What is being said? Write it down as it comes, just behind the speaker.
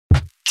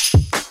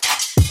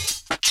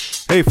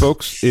Hey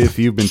folks, if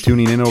you've been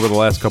tuning in over the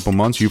last couple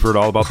months, you've heard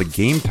all about the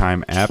Game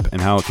Time app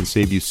and how it can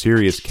save you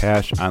serious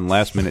cash on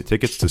last-minute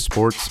tickets to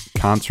sports,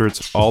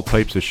 concerts, all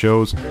types of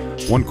shows.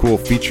 One cool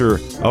feature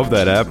of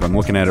that app, I'm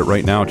looking at it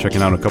right now,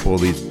 checking out a couple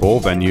of these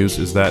bowl venues,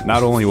 is that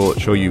not only will it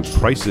show you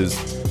prices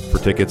for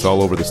tickets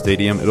all over the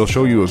stadium, it'll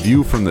show you a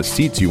view from the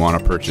seats you want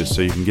to purchase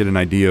so you can get an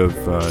idea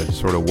of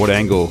sort of what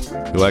angle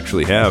you'll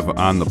actually have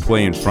on the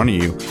play in front of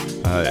you.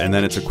 And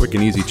then it's a quick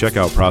and easy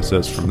checkout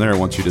process from there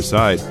once you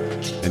decide.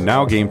 And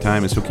now Game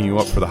Time is hooking you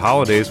up for the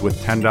holidays with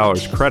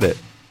 $10 credit.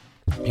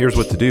 Here's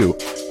what to do.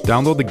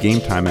 Download the Game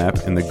Time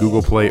app in the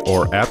Google Play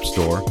or App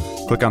Store.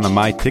 Click on the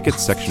My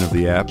Tickets section of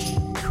the app.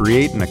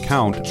 Create an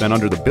account. Then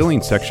under the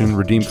billing section,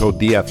 redeem code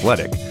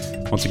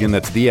THEATHLETIC. Once again,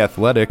 that's The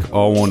Athletic,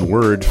 all one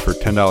word, for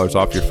 $10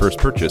 off your first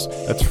purchase.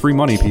 That's free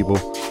money, people.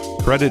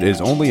 Credit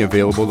is only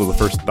available to the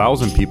first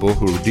 1,000 people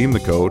who redeem the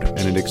code, and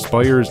it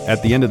expires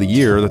at the end of the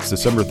year. That's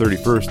December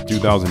 31st,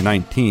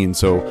 2019.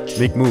 So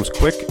make moves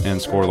quick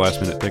and score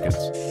last-minute tickets.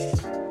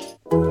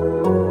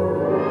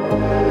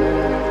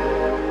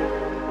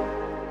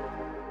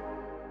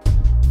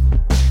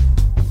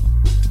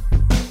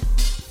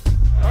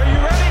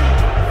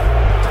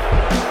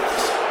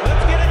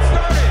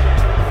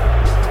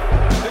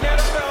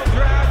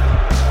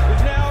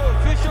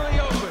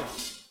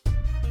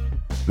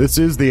 This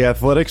is the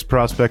Athletics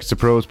Prospects to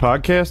Pros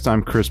podcast.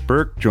 I'm Chris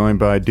Burke, joined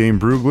by Dane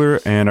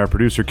Brugler and our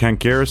producer Kent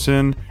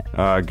Garrison.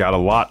 Got a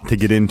lot to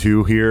get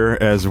into here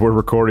as we're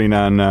recording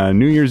on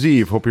New Year's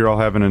Eve. Hope you're all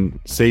having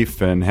a safe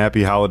and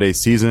happy holiday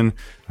season.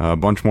 A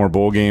bunch more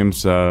bowl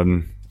games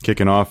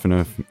kicking off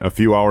in a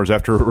few hours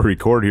after we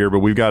record here, but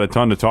we've got a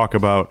ton to talk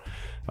about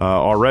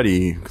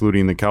already,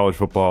 including the college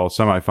football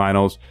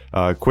semifinals.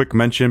 Quick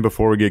mention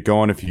before we get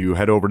going, if you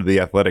head over to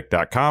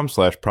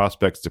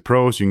theathletic.com/prospects to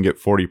pros, you can get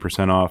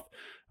 40% off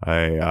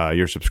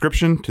your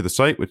subscription to the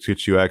site, which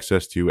gets you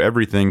access to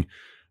everything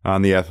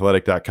on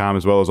theathletic.com,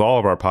 as well as all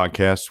of our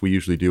podcasts. We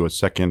usually do a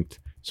second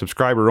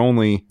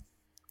subscriber-only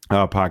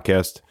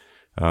podcast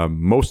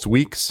most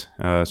weeks,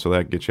 so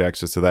that gets you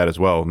access to that as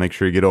well. Make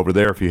sure you get over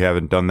there if you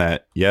haven't done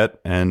that yet.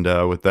 And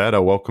with that,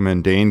 I'll welcome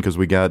in Dane, because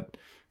we got,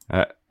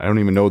 I don't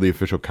even know the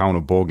official count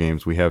of bowl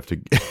games we have to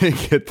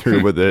get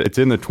through, but it's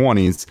in the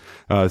 20s.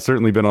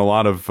 Certainly been a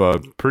lot of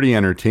pretty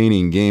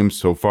entertaining games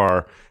so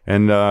far.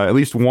 And at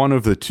least one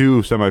of the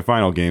two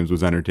semifinal games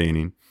was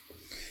entertaining.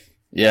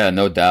 Yeah,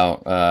 no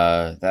doubt.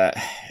 That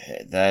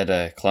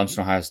Clemson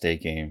Ohio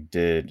State game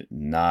did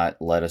not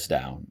let us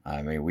down.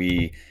 I mean,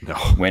 we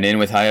went in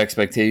with high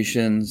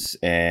expectations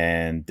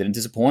and didn't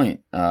disappoint.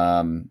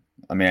 I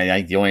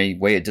think the only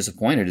way it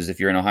disappointed is if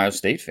you're an Ohio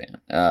State fan,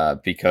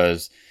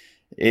 because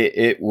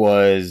it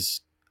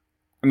was.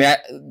 I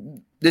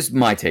mean, this is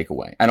my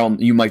takeaway.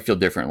 You might feel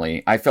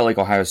differently. I felt like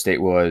Ohio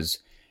State was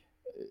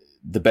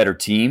the better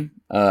team.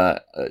 And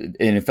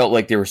it felt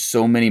like there were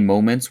so many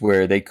moments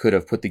where they could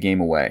have put the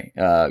game away.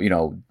 A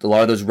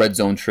lot of those red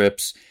zone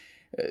trips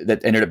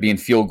that ended up being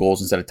field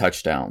goals instead of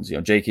touchdowns.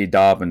 J.K.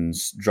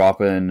 Dobbins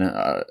dropping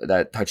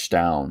that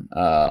touchdown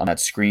on that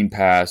screen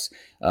pass.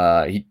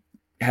 He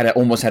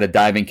almost had a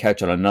diving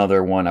catch on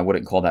another one. I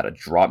wouldn't call that a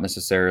drop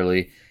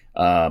necessarily.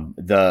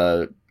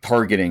 The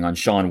targeting on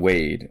Sean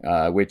Wade,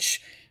 which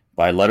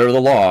by letter of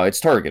the law, it's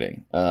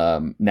targeting.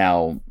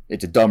 Now,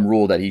 it's a dumb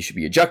rule that he should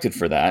be ejected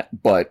for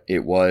that, but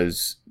it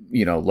was,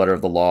 letter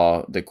of the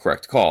law, the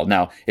correct call.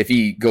 Now, if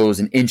he goes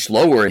an inch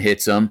lower and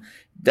hits him,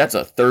 that's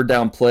a third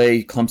down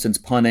play. Clemson's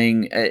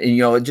punting.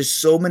 And,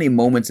 just so many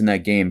moments in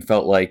that game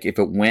felt like if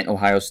it went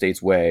Ohio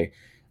State's way,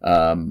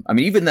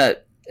 even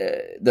that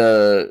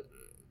the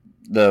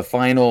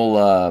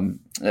final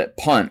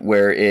punt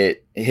where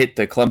it hit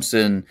the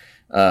Clemson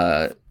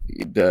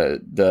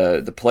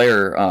the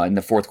player in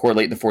the fourth quarter,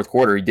 late in the fourth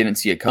quarter, he didn't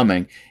see it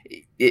coming,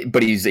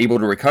 but he's able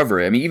to recover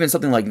it. I mean, even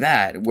something like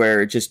that,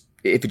 where if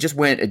it just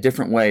went a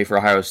different way for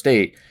Ohio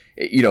State,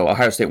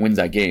 Ohio State wins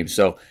that game.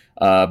 So,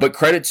 but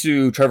credit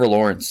to Trevor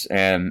Lawrence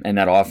and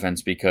that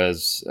offense,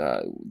 because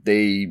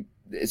they,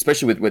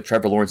 especially with what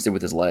Trevor Lawrence did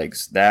with his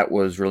legs, that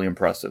was really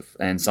impressive,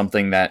 and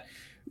something that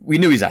we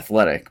knew he's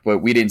athletic, but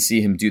we didn't see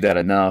him do that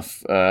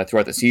enough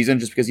throughout the season,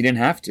 just because he didn't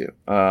have to.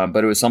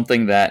 But it was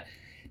something that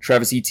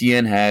Travis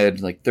Etienne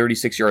had like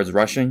 36 yards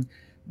rushing,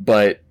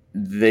 but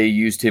they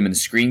used him in the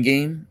screen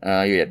game.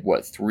 He had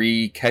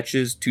 3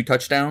 catches, 2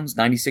 touchdowns,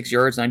 96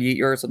 yards, 98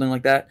 yards, something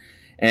like that.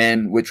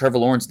 And what Trevor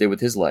Lawrence did with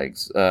his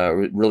legs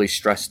really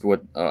stressed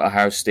what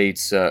Ohio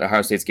State's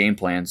game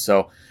plan.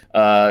 So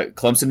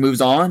Clemson moves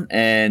on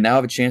and now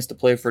have a chance to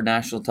play for a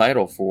national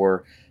title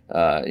for,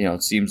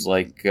 it seems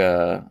like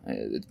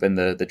it's been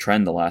the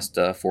trend the last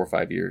 4 or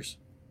 5 years.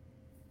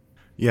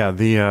 Yeah,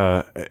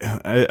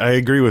 I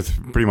agree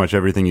with pretty much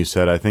everything you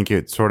said. I think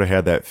it sort of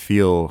had that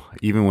feel,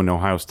 even when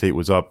Ohio State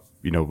was up,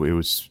 it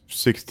was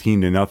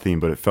 16-0,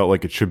 but it felt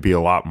like it should be a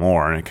lot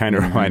more. And it kind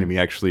of reminded me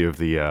actually of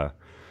the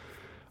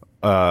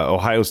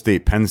Ohio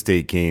State-Penn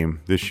State game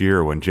this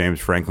year when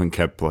James Franklin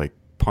kept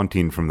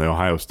punting from the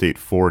Ohio State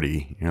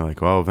 40. You're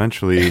like, well,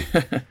 eventually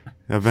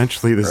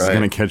this is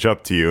going to catch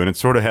up to you. And it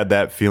sort of had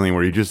that feeling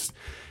where you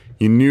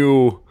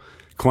knew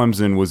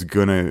Clemson was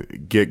going to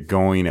get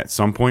going at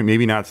some point,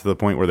 maybe not to the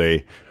point where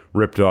they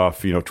ripped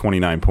off,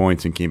 29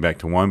 points and came back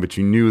to 1, but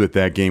you knew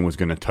that game was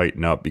going to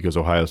tighten up because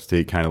Ohio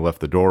State kind of left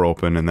the door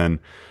open. And then,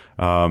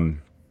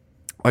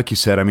 like you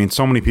said, I mean,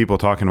 so many people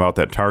talking about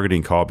that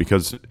targeting call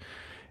because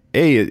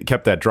it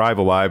kept that drive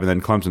alive, and then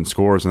Clemson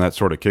scores, and that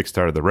sort of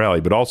kickstarted the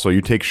rally. But also,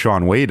 you take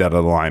Shaun Wade out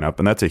of the lineup,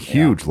 and that's a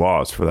huge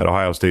loss for that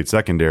Ohio State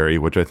secondary,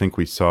 which I think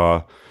we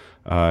saw.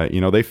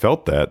 They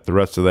felt that the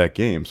rest of that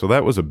game. So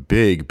that was a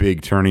big,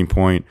 big turning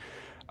point.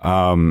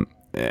 The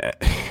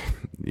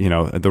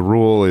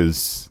rule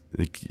is,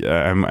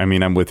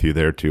 I'm with you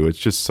there too. It's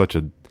just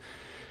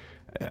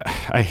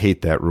I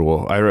hate that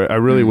rule. I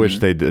really wish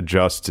they'd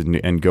adjust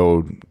and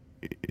go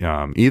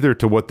either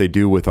to what they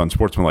do with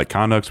unsportsmanlike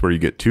conducts, where you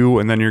get 2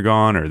 and then you're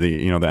gone, or the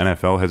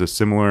NFL has a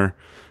similar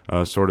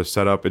sort of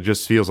setup. It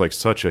just feels like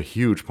such a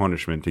huge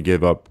punishment to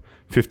give up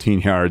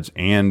 15 yards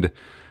and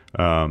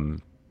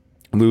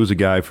lose a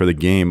guy for the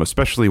game,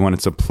 especially when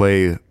it's a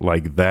play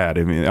like that.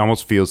 I mean, it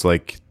almost feels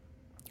like,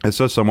 I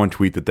saw someone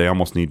tweet that they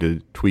almost need to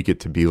tweak it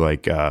to be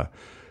like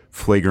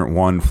flagrant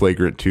 1,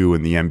 flagrant 2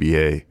 in the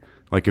NBA.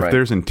 Like if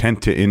there's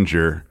intent to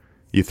injure,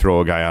 you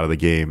throw a guy out of the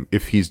game.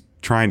 If he's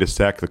trying to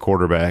sack the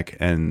quarterback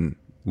and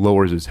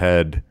lowers his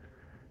head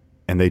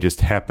and they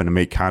just happen to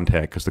make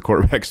contact because the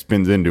quarterback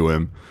spins into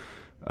him,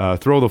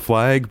 throw the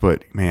flag.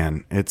 But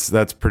man,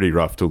 that's pretty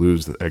rough to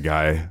lose a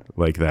guy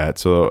like that.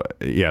 So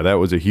yeah, that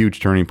was a huge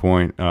turning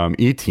point.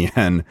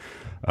 Etienne,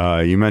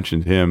 you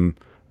mentioned him.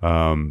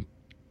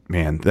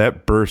 Man,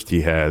 that burst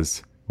he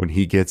has when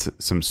he gets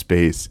some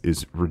space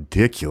is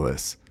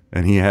ridiculous,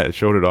 and he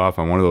showed it off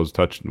on one of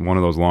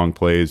those long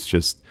plays.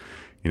 Just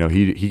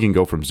he can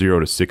go from 0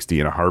 to 60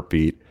 in a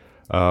heartbeat.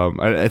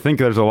 I think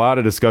there's a lot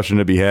of discussion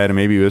to be had, and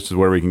maybe this is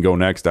where we can go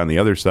next on the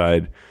other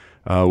side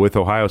with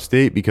Ohio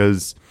State,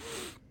 because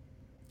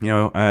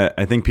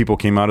I think people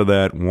came out of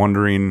that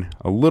wondering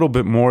a little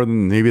bit more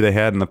than maybe they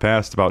had in the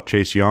past about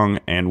Chase Young,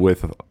 and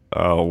with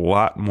a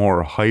lot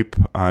more hype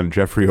on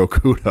Jeffrey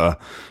Okudah,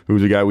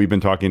 who's a guy we've been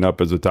talking up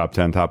as a top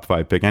 10, top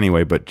 5 pick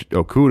anyway, but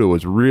Okudah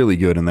was really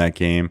good in that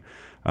game.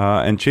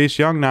 And Chase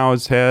Young now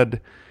has had,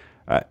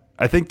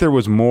 I think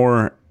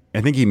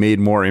he made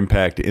more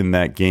impact in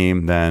that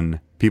game than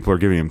people are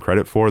giving him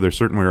credit for. There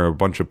certainly were a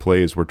bunch of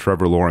plays where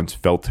Trevor Lawrence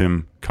felt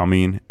him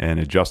coming and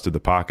adjusted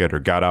the pocket or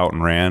got out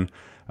and ran.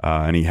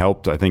 And he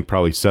helped, I think,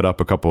 probably set up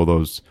a couple of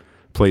those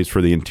plays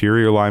for the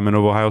interior linemen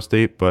of Ohio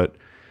State. But,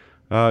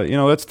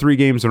 that's 3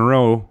 games in a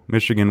row,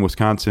 Michigan,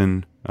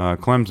 Wisconsin,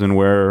 Clemson,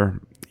 where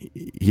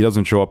he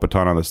doesn't show up a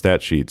ton on the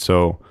stat sheet.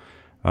 So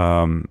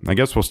I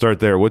guess we'll start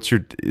there.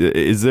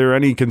 Is there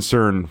any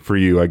concern for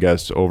you, I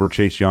guess, over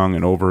Chase Young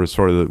and over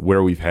sort of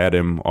where we've had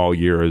him all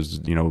year as,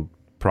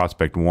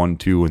 prospect 1,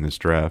 2 in this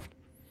draft?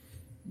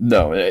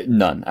 No,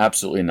 none,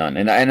 absolutely none.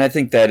 And I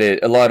think that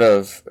a lot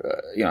of,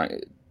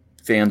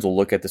 fans will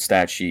look at the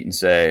stat sheet and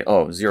say,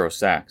 "Oh, 0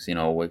 sacks."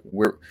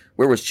 Where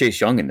was Chase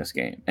Young in this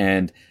game?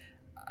 And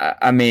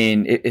I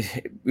mean,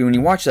 when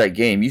you watch that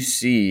game, you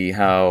see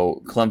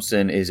how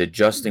Clemson is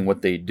adjusting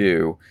what they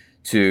do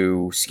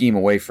to scheme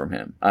away from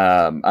him.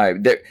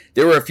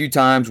 There were a few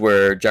times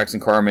where Jackson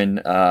Carman,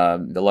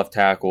 the left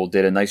tackle,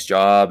 did a nice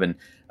job and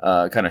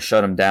kind of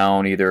shut him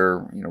down, either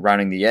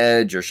rounding the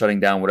edge or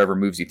shutting down whatever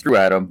moves he threw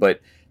at him. But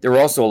there were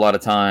also a lot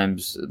of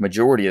times,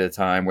 majority of the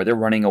time, where they're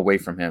running away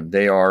from him.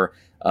 They are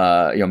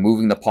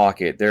moving the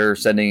pocket. They're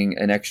sending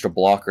an extra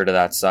blocker to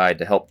that side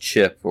to help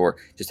chip or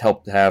just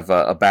help have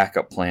a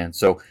backup plan.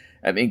 So,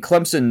 I mean,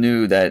 Clemson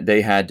knew that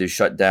they had to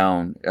shut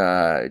down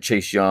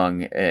Chase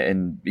Young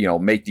and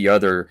make the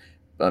other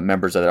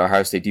members of the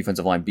Ohio State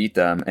defensive line beat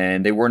them,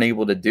 and they weren't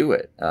able to do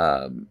it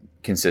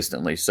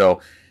consistently.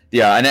 So,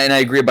 yeah, and I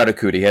agree about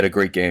Okudah. He had a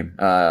great game,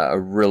 a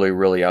really,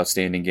 really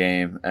outstanding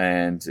game,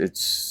 and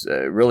it's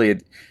really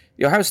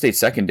the Ohio State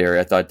secondary,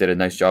 I thought, did a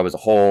nice job as a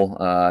whole.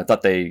 I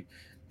thought they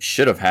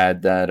should have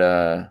had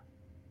that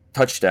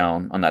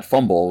touchdown on that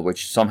fumble,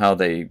 which somehow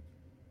they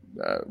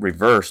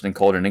reversed and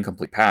called an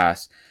incomplete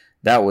pass.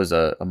 That was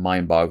a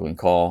mind-boggling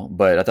call.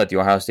 But I thought the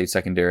Ohio State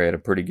secondary had a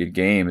pretty good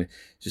game.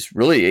 Just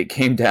really, it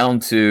came down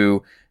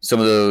to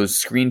some of those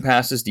screen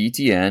passes to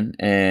Etienne,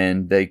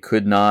 and they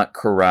could not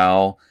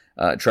corral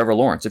Trevor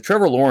Lawrence. If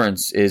Trevor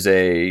Lawrence is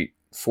a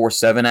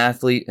 4.7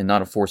 athlete and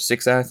not a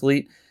 4.6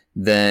 athlete,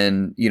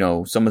 then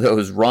some of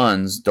those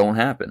runs don't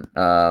happen.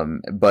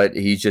 But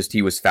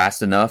he was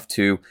fast enough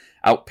to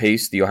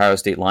outpace the Ohio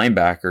State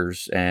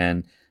linebackers,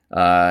 and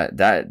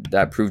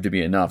that proved to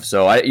be enough.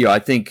 So I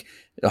think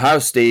Ohio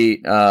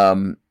State,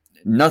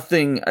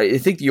 nothing. I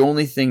think the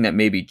only thing that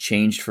maybe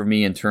changed for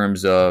me in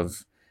terms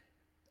of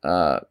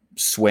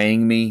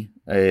swaying me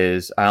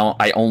is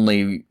I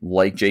only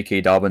like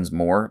J.K. Dobbins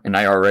more, and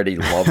I already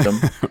loved him.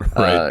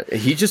 Right.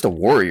 He's just a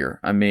warrior.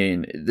 I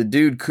mean, the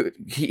dude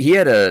he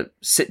had to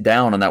sit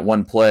down on that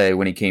one play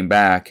when he came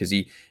back because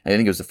I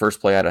think it was the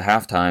first play out of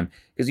halftime,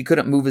 because he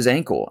couldn't move his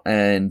ankle,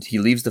 and he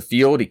leaves the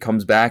field. He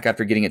comes back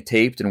after getting it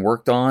taped and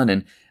worked on,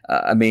 and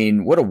I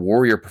mean, what a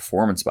warrior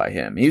performance by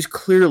him. He was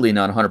clearly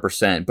not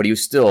 100%, but he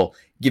was still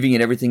giving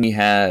it everything he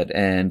had,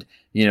 and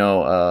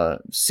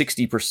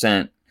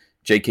 60%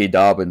 J.K.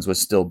 Dobbins was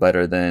still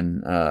better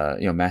than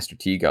Master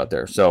Teague out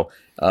there. So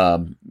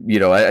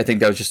I think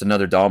that was just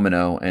another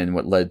domino, and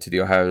what led to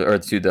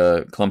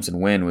the Clemson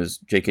win was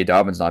J.K.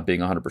 Dobbins not being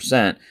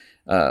 100%.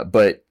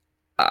 But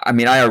I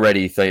mean, I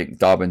already think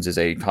Dobbins is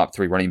a top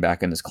 3 running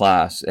back in this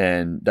class,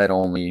 and that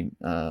only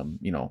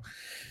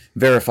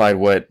verified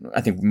what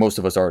I think most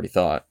of us already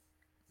thought.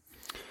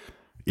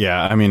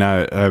 Yeah, I mean,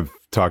 I've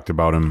talked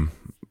about him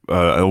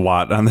a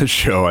lot on this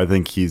show. I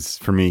think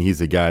he's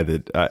a guy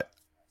that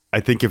I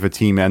think if a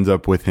team ends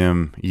up with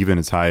him even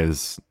as high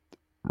as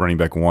running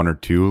back 1 or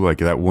 2, like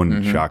that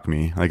wouldn't shock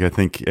me. Like I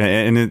think,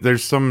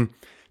 there's some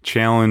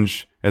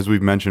challenge, as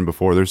we've mentioned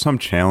before, there's some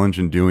challenge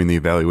in doing the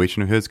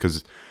evaluation of his,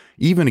 because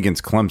even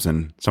against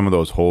Clemson, some of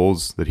those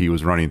holes that he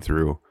was running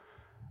through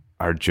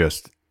are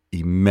just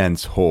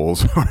immense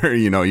holes where,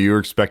 you're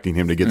expecting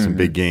him to get some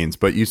big gains,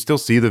 but you still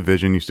see the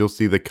vision, you still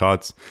see the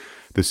cuts,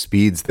 the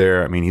speed's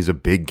there. I mean, he's a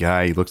big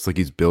guy. He looks like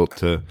he's built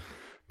to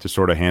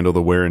sort of handle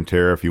the wear and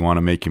tear if you want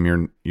to make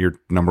him your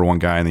number 1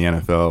 guy in the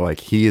NFL. Like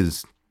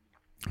he's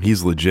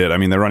legit. I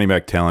mean, the running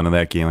back talent of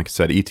that game, like I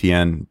said,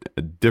 ETN,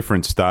 a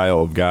different style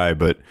of guy,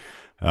 but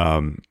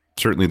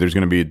certainly there's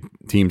going to be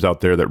teams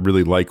out there that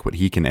really like what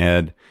he can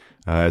add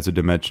as a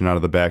dimension out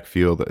of the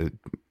backfield.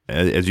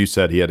 As you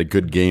said, he had a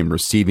good game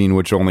receiving,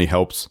 which only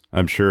helps,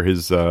 I'm sure,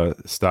 his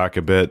stock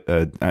a bit.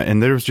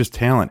 And there was just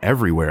talent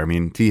everywhere. I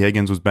mean, T.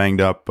 Higgins was banged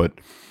up, but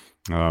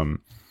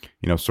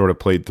sort of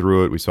played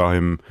through it. We saw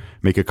him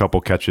make a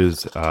couple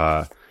catches.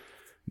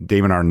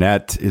 Damon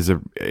Arnett is a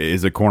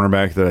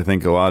cornerback that I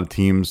think a lot of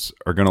teams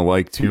are going to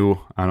like too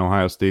on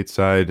Ohio State's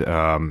side.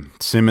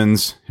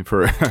 Simmons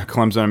for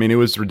Clemson. I mean, it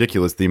was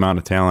ridiculous the amount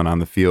of talent on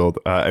the field.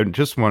 I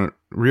just want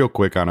real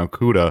quick on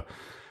Okudah.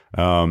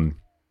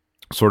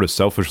 Sort of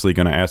selfishly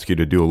going to ask you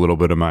to do a little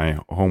bit of my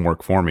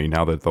homework for me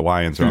now that the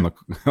Lions are on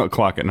the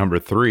clock at number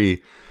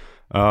 3.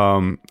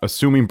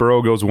 Assuming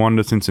Burrow goes 1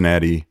 to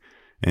Cincinnati,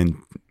 and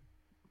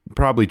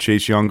probably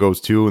Chase Young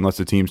goes 2 unless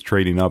the team's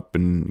trading up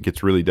and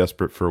gets really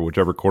desperate for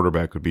whichever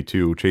quarterback would be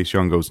 2. Chase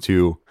Young goes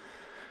 2.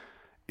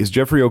 Is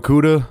Jeffrey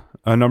Okudah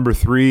a number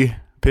 3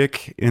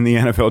 pick in the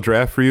NFL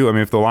draft for you? I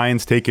mean, if the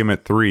Lions take him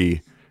at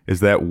 3, is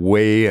that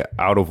way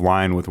out of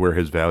line with where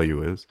his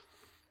value is?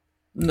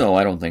 No,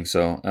 I don't think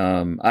so.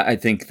 I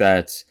think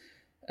that,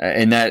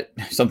 and that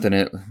something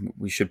that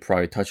we should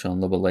probably touch on a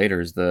little bit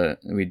later is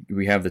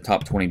we have the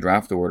top 20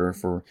 draft order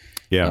for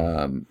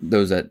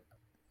those that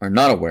are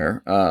not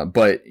aware.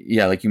 But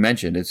yeah, like you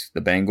mentioned, it's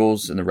the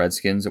Bengals and the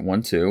Redskins at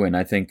 1-2, and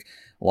I think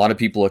a lot of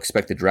people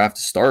expect the draft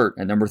to start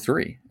at number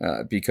 3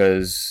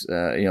 because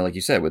like you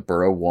said, with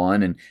Burrow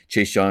 1 and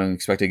Chase Young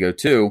expected to go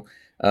 2.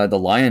 The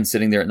Lions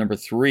sitting there at number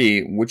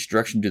 3, which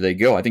direction do they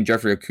go? I think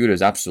Jeffrey Okudah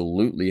is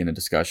absolutely in a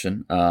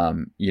discussion,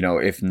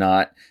 if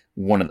not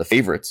one of the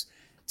favorites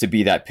to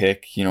be that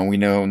pick. We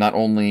know not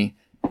only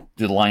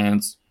do the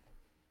Lions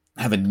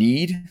have a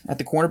need at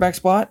the cornerback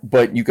spot,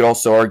 but you could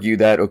also argue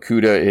that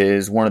Okudah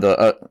is one of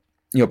the,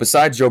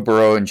 besides Joe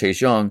Burrow and Chase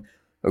Young,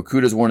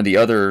 Okudah is one of the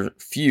other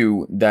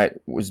few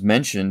that was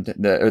mentioned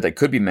that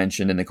could be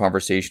mentioned in the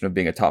conversation of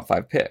being a top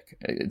 5 pick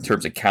in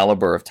terms of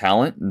caliber of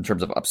talent, in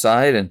terms of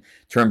upside, and in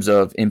terms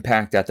of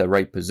impact at the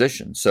right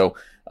position. So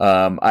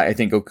I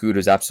think Okudah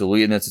is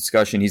absolutely in this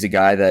discussion. He's a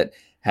guy that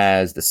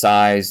has the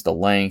size, the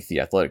length, the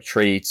athletic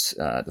traits,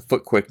 the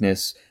foot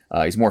quickness.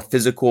 He's more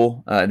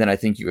physical than I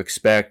think you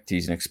expect.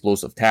 He's an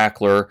explosive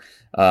tackler.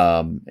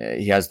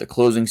 He has the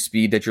closing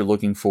speed that you're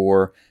looking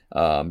for.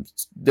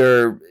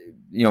 There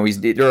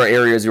are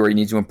areas where he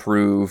needs to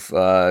improve,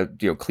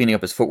 cleaning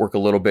up his footwork a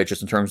little bit,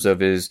 just in terms of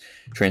his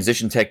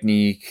transition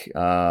technique.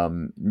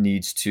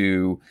 Needs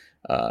to,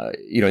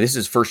 this is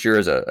his first year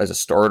as a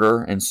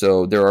starter, and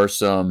so there are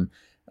some,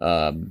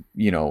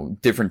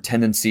 different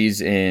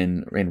tendencies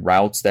in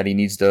routes that he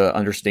needs to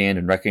understand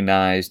and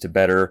recognize to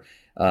better,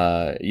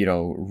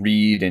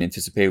 read and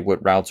anticipate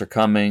what routes are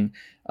coming.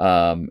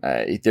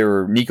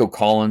 Nico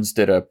Collins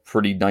did a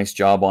pretty nice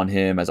job on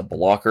him as a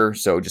blocker.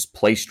 So just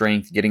play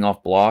strength, getting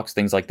off blocks,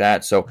 things like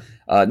that. So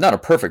not a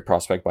perfect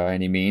prospect by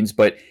any means,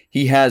 but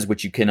he has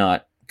what you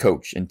cannot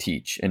coach and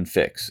teach and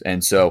fix.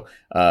 And so,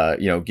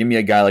 give me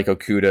a guy like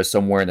Okudah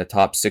somewhere in the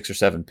top 6 or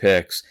 7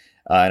 picks.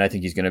 And I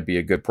think he's going to be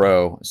a good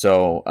pro.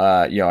 So,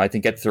 I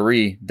think at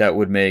 3, that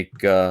would make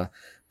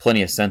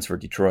plenty of sense for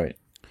Detroit.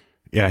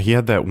 Yeah, he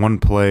had that one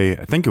play,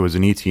 I think it was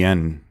an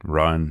ETN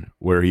run,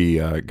 where he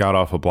got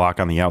off a block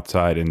on the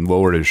outside and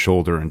lowered his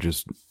shoulder and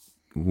just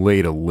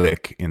laid a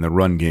lick in the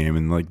run game.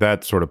 And like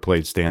that sort of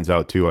play stands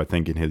out too, I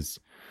think, in his,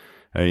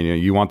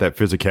 you want that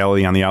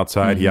physicality on the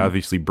outside. Mm-hmm. He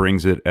obviously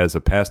brings it as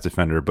a pass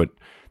defender, but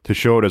to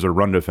show it as a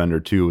run defender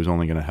too is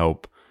only going to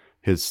help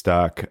his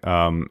stock.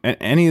 And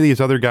any of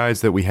these other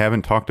guys that we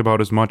haven't talked about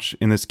as much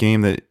in this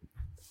game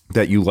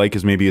that you like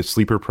as maybe a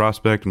sleeper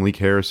prospect, Malik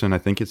Harrison, I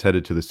think it's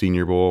headed to the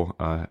Senior Bowl.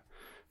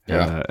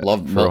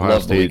 Love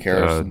Malik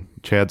Harrison.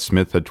 Chad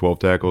Smith had 12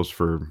 tackles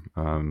for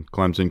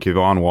Clemson.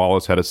 Kevon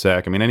Wallace had a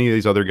sack. I mean, any of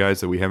these other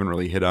guys that we haven't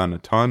really hit on a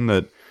ton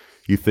that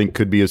you think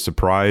could be a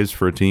surprise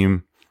for a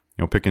team,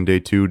 picking day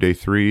 2, day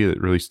 3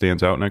 that really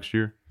stands out next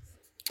year?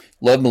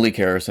 Love Malik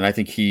Harrison. I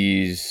think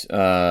he's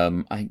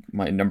my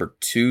number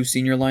 2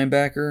 senior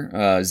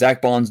linebacker.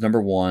 Zach Bond's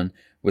number 1,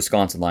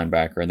 Wisconsin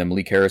linebacker, and then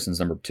Malik Harrison's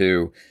number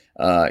 2.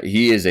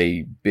 He is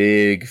a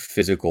big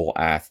physical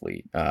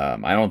athlete.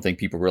 I don't think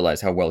people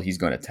realize how well he's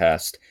going to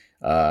test.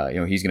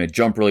 He's going to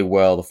jump really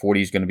well. The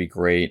 40 is going to be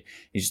great.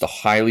 He's just a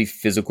highly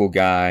physical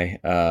guy.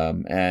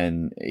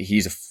 And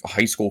he's a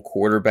high school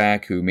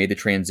quarterback who made the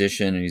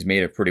transition, and he's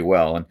made it pretty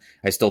well. And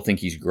I still think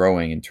he's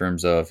growing in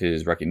terms of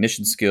his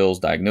recognition skills,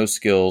 diagnose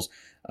skills,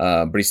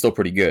 but he's still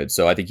pretty good.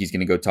 So I think he's going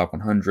to go top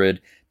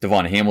 100.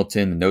 Devon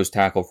Hamilton, the nose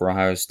tackle for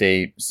Ohio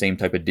State, same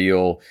type of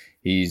deal.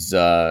 He's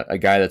a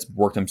guy that's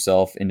worked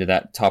himself into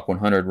that top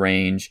 100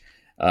 range.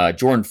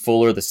 Jordan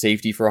Fuller, the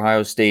safety for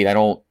Ohio State, I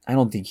don't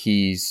think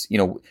he's,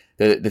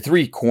 the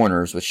 3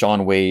 corners with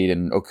Shaun Wade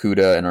and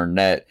Okudah and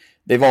Arnett,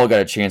 they've all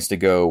got a chance to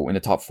go in the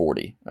top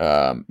 40.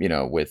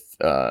 With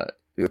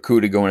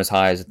Okudah going as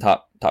high as the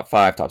top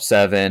 5, top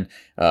 7,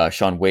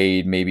 Shaun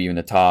Wade maybe even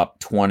the top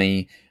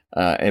 20,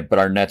 but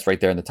Arnett's right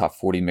there in the top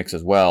 40 mix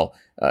as well.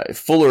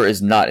 Fuller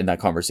is not in that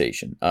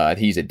conversation.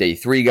 He's a day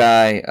 3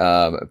 guy,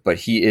 but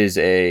he is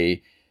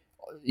the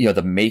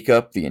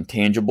makeup, the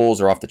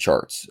intangibles are off the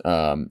charts.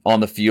 On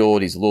the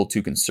field, he's a little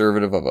too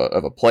conservative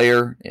of a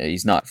player.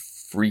 He's not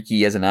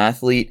freaky as an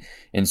athlete.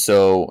 And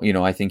so,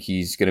 I think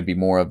he's going to be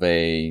more of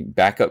a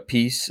backup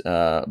piece,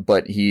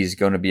 but he's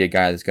going to be a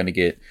guy that's going to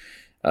get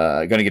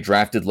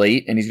drafted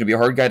late, and he's going to be a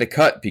hard guy to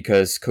cut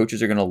because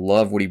coaches are going to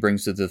love what he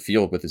brings to the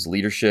field with his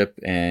leadership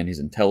and his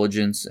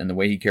intelligence and the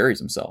way he carries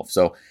himself.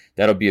 So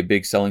that'll be a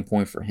big selling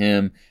point for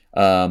him.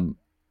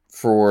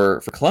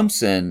 For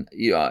Clemson,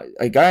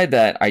 a guy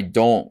that I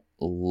don't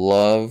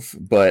love,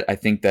 but I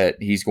think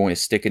that he's going to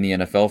stick in the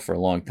NFL for a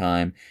long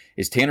time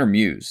is Tanner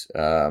Muse.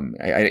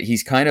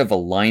 He's kind of a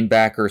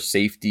linebacker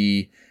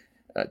safety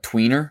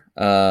tweener,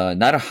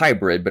 not a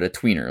hybrid, but a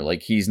tweener.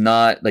 Like he's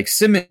not like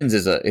Simmons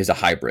is a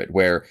hybrid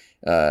where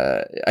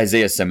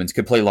Isaiah Simmons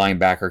could play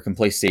linebacker, can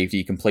play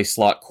safety, can play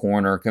slot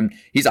corner.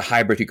 He's a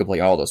hybrid who can play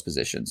all those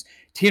positions.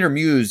 Tanner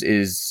Muse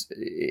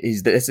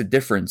that's a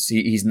difference.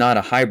 He's not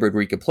a hybrid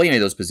where he could play any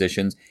of those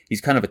positions.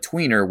 He's kind of a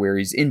tweener where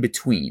he's in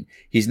between.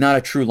 He's not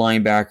a true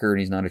linebacker and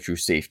he's not a true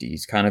safety.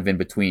 He's kind of in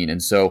between.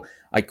 And so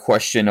I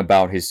question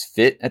about his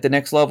fit at the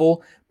next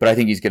level, but I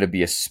think he's going to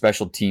be a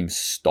special team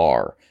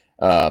star.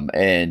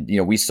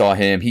 We saw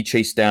him. He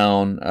chased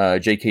down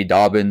J.K.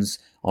 Dobbins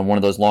on one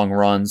of those long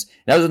runs.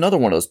 That was another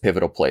one of those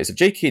pivotal plays. If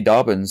J.K.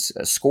 Dobbins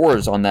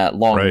scores on that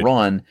long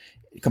run,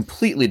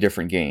 completely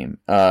different game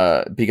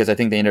because I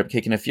think they ended up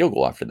kicking a field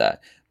goal after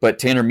that. But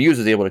Tanner Muse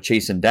was able to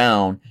chase him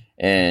down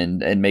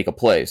and make a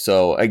play.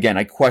 So again,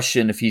 I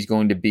question if he's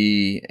going to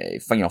be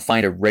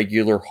find a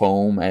regular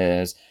home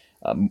as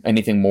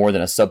anything more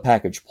than a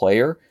sub-package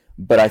player.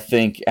 But I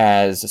think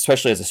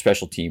especially as a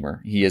special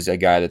teamer, he is a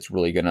guy that's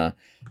really going to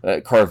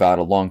carve out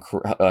a long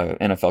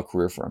NFL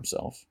career for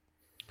himself.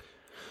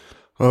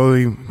 Well,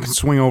 we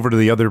swing over to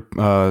the other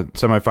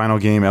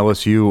semifinal game,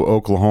 LSU,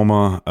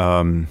 Oklahoma.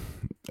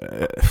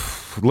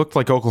 Looked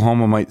like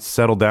Oklahoma might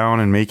settle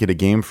down and make it a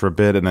game for a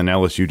bit, and then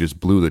LSU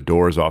just blew the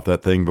doors off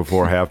that thing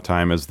before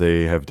halftime, as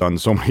they have done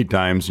so many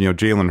times.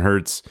 Jalen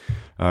Hurts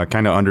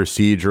kind of under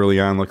siege early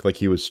on, looked like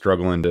he was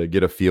struggling to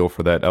get a feel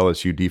for that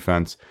LSU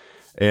defense.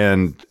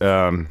 And,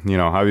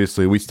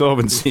 obviously we still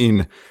haven't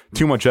seen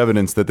too much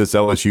evidence that this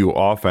LSU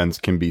offense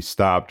can be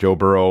stopped. Joe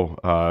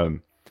Burrow,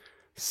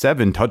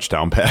 7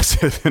 touchdown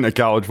passes in a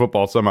college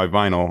football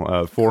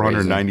semifinal,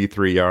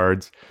 493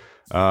 yards.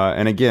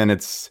 And again,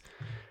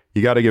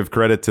 you got to give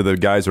credit to the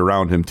guys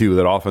around him too,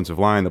 that offensive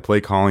line, the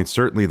play calling,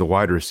 certainly the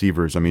wide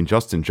receivers. I mean,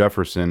 Justin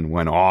Jefferson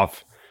went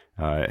off,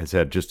 has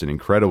had just an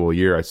incredible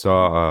year. I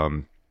saw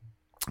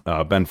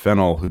Ben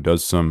Fennell, who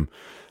does some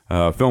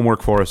film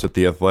work for us at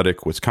The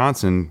Athletic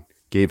Wisconsin,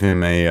 gave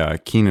him a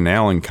Keenan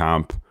Allen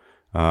comp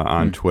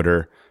on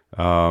Twitter.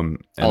 And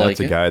that's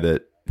a guy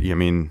that,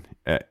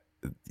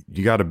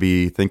 you got to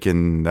be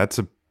thinking that's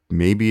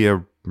maybe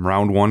a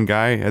round 1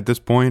 guy at this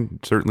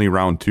point, certainly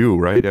round 2,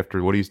 right?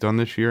 After what he's done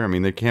this year. I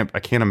mean, I can't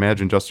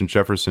imagine Justin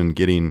Jefferson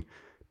getting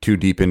too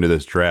deep into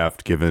this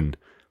draft, given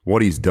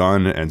what he's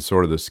done and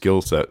sort of the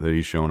skill set that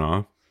he's shown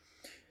off.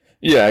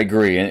 Yeah, I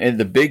agree. And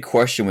the big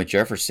question with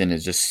Jefferson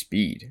is just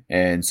speed.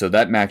 And so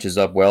that matches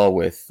up well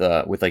with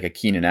like a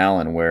Keenan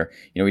Allen, where,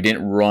 he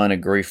didn't run a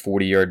great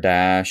 40-yard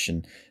dash.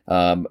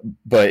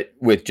 But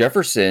with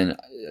Jefferson,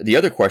 the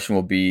other question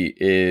will be,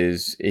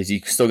 is he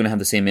still going to have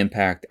the same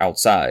impact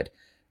outside?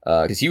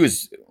 Because he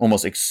was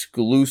almost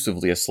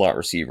exclusively a slot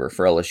receiver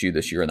for LSU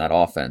this year in that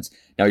offense.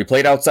 Now, he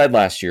played outside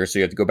last year, so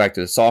you have to go back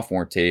to the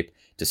sophomore tape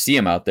to see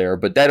him out there.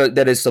 But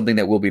that is something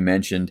that will be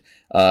mentioned,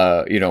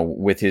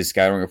 with his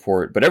scouting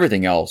report. But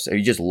everything else,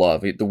 you just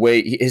love the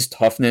way his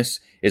toughness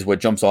is what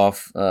jumps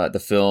off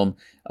the film.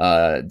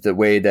 The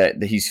way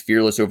that he's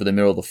fearless over the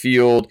middle of the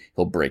field.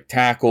 He'll break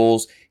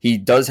tackles. He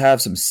does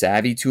have some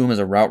savvy to him as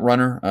a route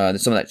runner.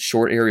 There's some of that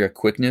short area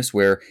quickness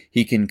where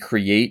he can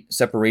create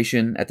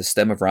separation at the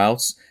stem of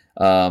routes.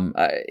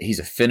 He's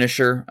a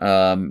finisher,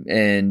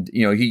 and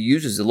he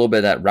uses a little bit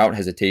of that route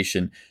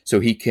hesitation so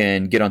he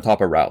can get on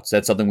top of routes.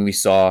 That's something we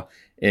saw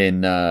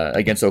in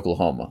against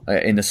Oklahoma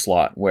in the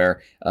slot,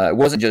 where it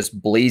wasn't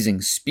just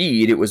blazing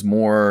speed; it was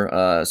more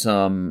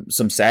some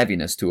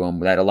savviness to him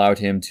that allowed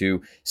him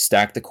to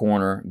stack the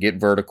corner, get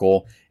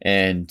vertical,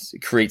 and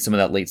create some of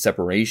that late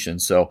separation.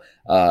 So,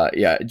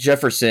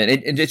 Jefferson,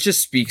 it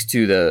just speaks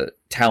to the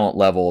talent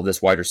level of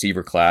this wide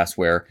receiver class,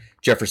 where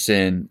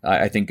Jefferson,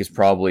 I think, is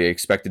probably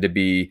expected to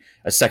be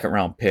a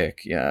second-round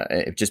pick,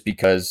 just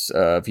because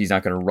he's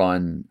not going to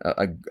run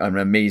an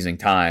amazing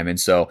time. And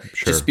so it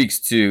just speaks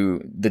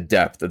to the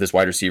depth of this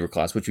wide receiver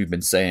class, which we've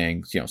been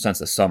saying, since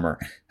the summer,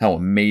 how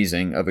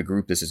amazing of a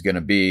group this is going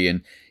to be.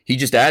 And he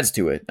just adds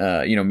to it,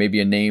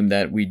 maybe a name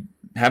that we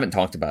haven't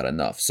talked about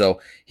enough. So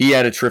he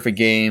had a terrific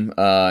game,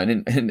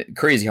 and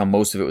crazy how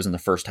most of it was in the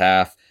first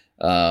half.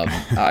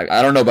 I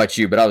don't know about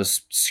you, but I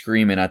was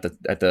screaming at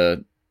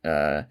the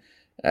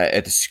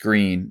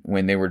screen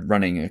when they were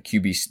running a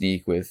QB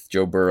sneak with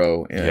Joe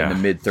Burrow in the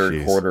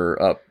mid-third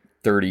quarter, up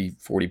 30,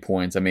 40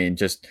 points. I mean,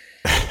 just,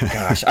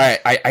 gosh,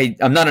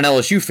 I'm not an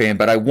LSU fan,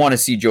 but I want to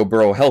see Joe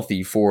Burrow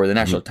healthy for the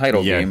national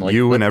title game. Like,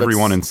 you and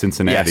everyone in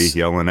Cincinnati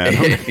yelling at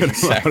him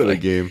out of the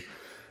game.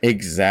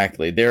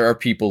 Exactly. There are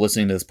people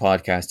listening to this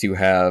podcast who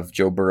have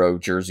Joe Burrow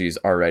jerseys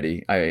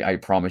already. I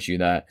promise you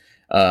that.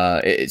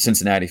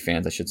 Cincinnati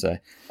fans, I should say.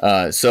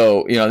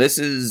 So, this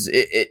is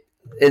it.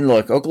 And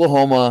look,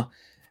 Oklahoma,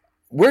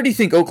 where do you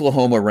think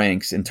Oklahoma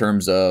ranks in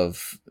terms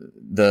of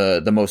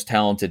the most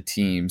talented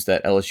teams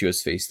that LSU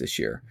has faced this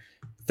year?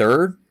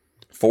 Third,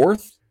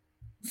 fourth,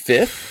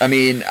 fifth? I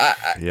mean,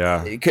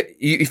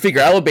 you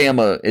figure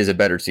Alabama is a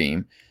better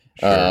team.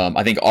 Sure.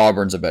 I think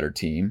Auburn's a better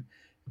team.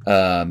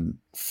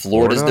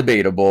 Florida's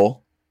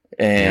debatable,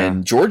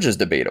 and Georgia's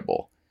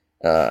debatable.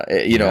 And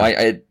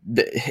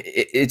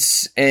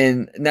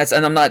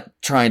I'm not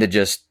trying to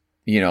just,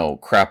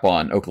 crap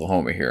on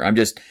Oklahoma here. I'm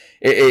just,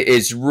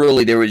 it's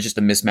really, there was just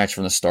a mismatch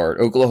from the start.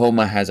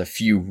 Oklahoma has a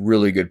few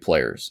really good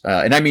players.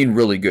 And I mean,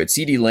 really good.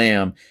 CeeDee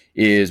Lamb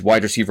is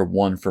wide receiver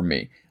 1 for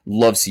me.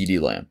 Love CeeDee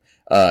Lamb.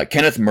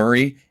 Kenneth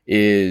Murray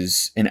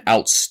is an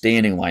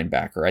outstanding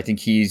linebacker. I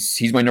think he's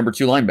my number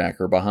 2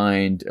 linebacker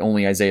behind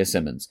only Isaiah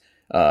Simmons.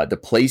 The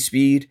play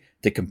speed,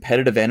 the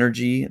competitive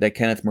energy that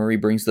Kenneth Murray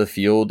brings to the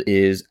field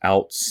is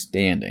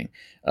outstanding.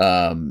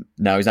 Now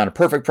he's not a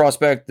perfect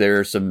prospect.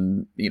 There's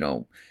some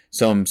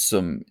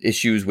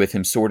issues with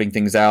him sorting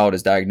things out,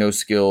 his diagnose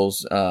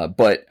skills.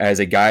 But as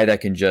a guy that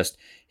can just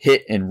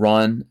hit and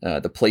run,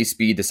 the play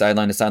speed, the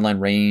sideline to sideline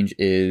range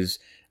is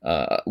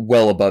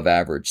well above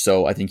average.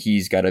 So I think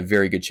he's got a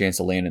very good chance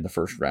to land in the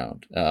first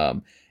round.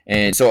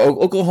 And so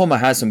Oklahoma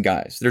has some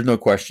guys, there's no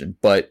question,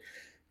 but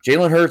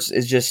Jalen Hurts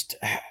is just,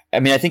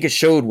 I think it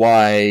showed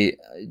why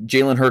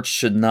Jalen Hurts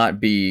should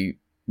not be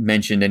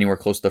mentioned anywhere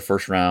close to the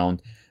first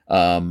round.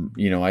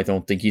 I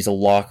don't think he's a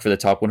lock for the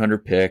top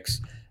 100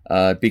 picks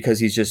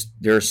because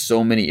there are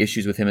so many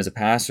issues with him as a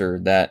passer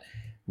that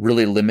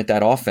really limit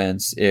that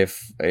offense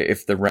if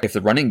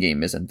the running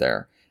game isn't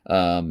there.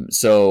 Jalen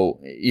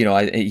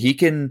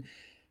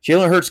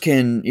Hurts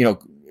can,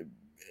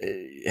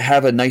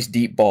 have a nice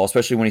deep ball,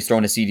 especially when he's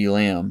throwing a CeeDee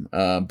Lamb.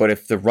 But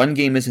if the run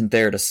game isn't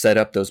there to set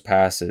up those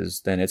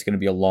passes, then it's going to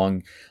be a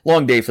long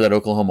day for that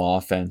Oklahoma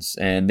offense.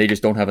 And they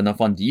just don't have enough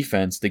on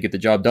defense to get the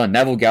job done.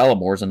 Neville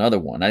Gallimore is another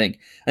one. I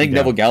think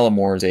Neville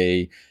Gallimore is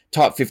a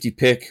top 50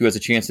 pick who has a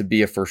chance to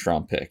be a first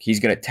round pick. He's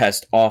going to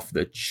test off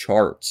the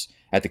charts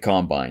at the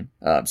combine.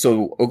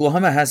 So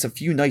Oklahoma has a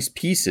few nice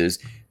pieces.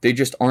 They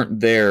just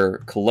aren't there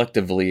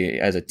collectively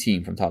as a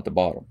team from top to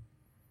bottom.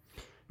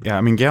 Yeah,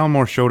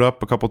 Gallimore showed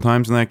up a couple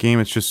times in that game.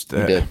 It's just...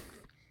 he did.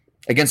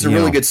 Against a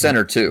really good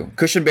center, too.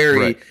 Cushenberry,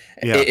 right.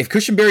 If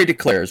Cushenberry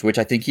declares, which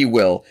I think he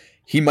will,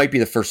 he might be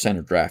the first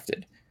center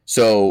drafted.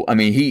 So,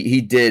 he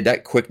did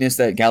that quickness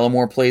that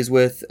Gallimore plays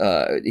with.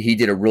 He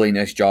did a really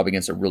nice job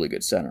against a really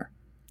good center.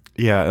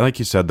 Yeah, like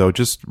you said, though,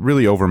 just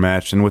really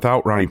overmatched. And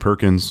without Ronnie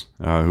Perkins,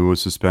 who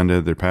was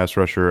suspended, their pass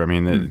rusher,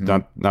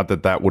 not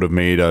that would have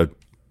made a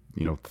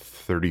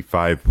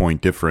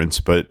 35-point difference,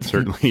 but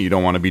certainly you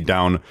don't want to be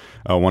down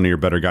one of your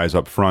better guys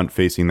up front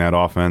facing that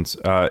offense.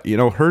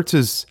 Hurts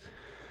is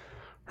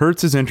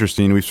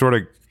interesting. We've sort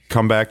of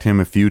come back to him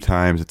a few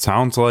times. It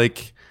sounds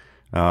like,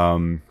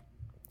 Jim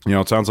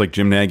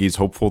Nagy's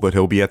hopeful that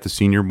he'll be at the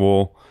Senior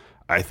Bowl.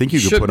 I think you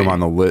could put him on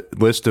the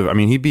list of.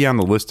 He'd be on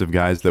the list of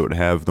guys that would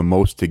have the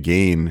most to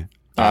gain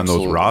on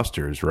those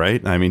rosters,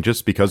 right?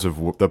 Just because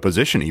of the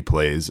position he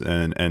plays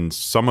and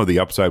some of the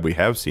upside we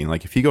have seen.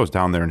 Like if he goes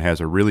down there and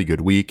has a really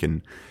good week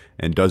and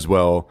does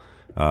well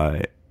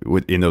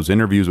in those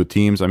interviews with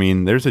teams,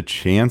 there's a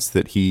chance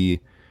that he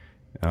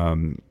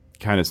kind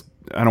of,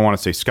 I don't want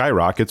to say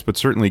skyrockets, but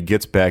certainly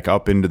gets back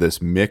up into this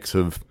mix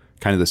of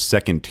kind of the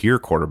second tier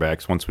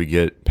quarterbacks once we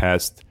get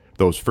past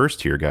those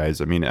first tier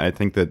guys. I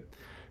think that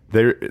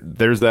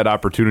there's that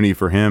opportunity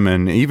for him,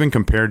 and even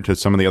compared to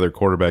some of the other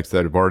quarterbacks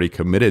that have already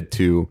committed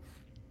to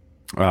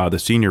the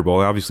Senior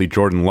Bowl, obviously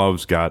Jordan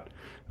Love's got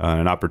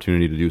an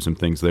opportunity to do some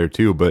things there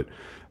too. But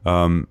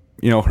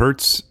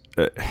Hurts,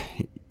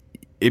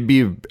 it'd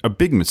be a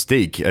big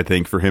mistake, I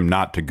think, for him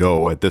not to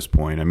go at this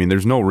point.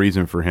 There's no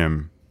reason for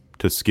him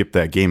to skip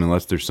that game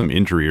unless there's some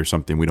injury or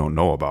something we don't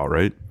know about,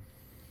 right?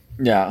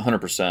 Yeah,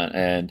 100%.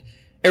 And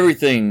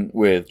everything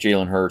with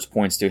Jalen Hurts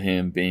points to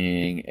him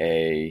being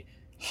a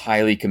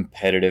highly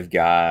competitive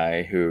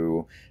guy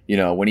who,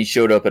 when he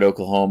showed up at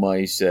Oklahoma,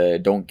 he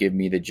said, "Don't give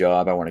me the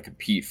job. I want to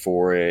compete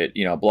for it,"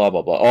 blah,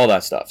 blah, blah, all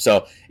that stuff.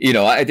 So,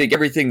 I think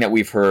everything that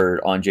we've heard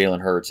on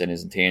Jalen Hurts and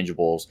his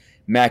intangibles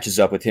matches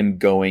up with him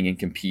going and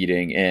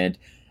competing. And,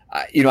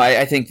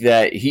 I think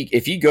that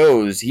if he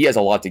goes, he has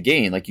a lot to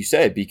gain, like you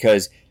said,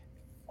 because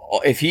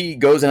if he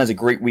goes and has a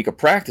great week of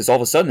practice, all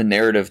of a sudden the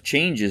narrative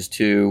changes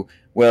to,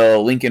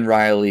 well, Lincoln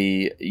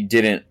Riley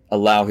didn't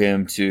allow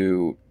him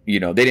to, they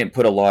didn't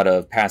put a lot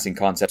of passing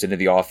concepts into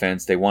the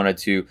offense. They wanted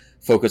to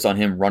focus on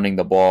him running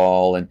the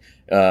ball, and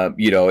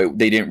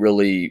they didn't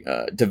really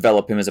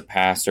develop him as a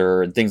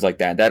passer and things like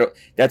that.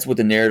 That's what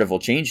the narrative will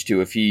change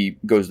to if he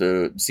goes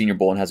to Senior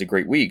Bowl and has a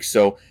great week.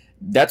 So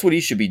that's what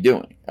he should be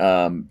doing,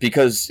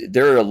 because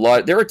there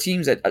are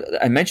teams that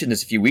I mentioned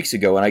this a few weeks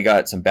ago, and I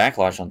got some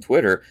backlash on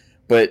Twitter.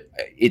 But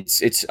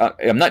it's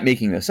I'm not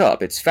making this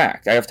up. It's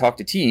fact. I have talked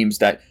to teams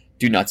that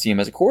do not see him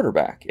as a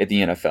quarterback at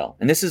the NFL.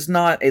 And this is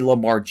not a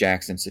Lamar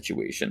Jackson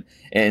situation.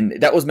 And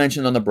that was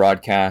mentioned on the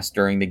broadcast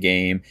during the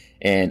game.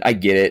 And I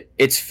get it.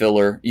 It's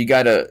filler. You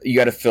gotta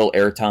fill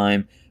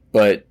airtime.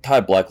 But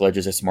Todd Blackledge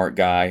is a smart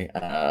guy.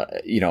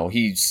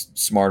 He's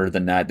smarter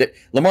than that.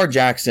 Lamar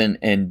Jackson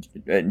and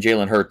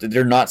Jalen Hurts,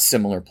 they're not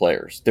similar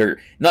players. They're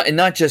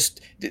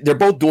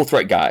both dual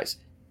threat guys.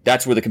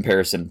 That's where the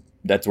comparison.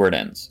 That's where it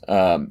ends.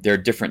 There are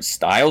different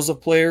styles of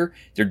player.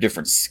 There are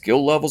different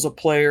skill levels of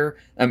player.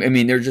 I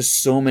mean, there are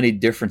just so many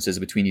differences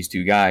between these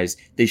two guys.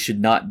 They should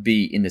not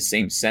be in the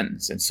same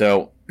sentence. And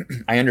so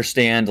I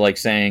understand, like,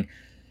 saying,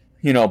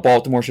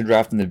 Baltimore should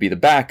draft him to be the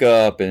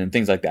backup and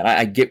things like that.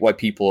 I get why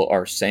people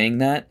are saying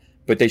that,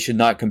 but they should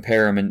not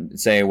compare him and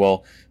say,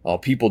 well,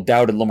 people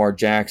doubted Lamar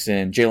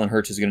Jackson. Jalen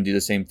Hurts is going to do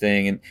the same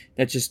thing. And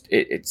that's just,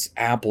 it's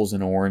apples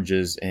and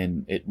oranges,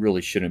 and it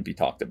really shouldn't be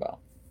talked about.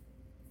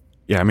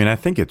 Yeah, I mean, I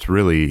think it's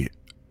really,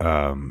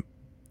 I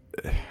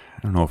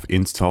don't know if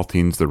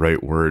insulting is the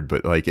right word,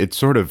 but like it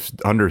sort of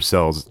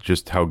undersells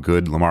just how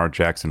good Lamar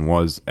Jackson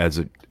was as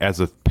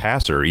a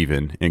passer,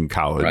 even in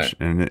college.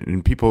 Right.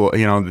 And people,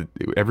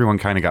 everyone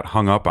kind of got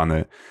hung up on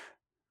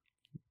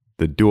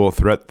the dual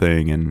threat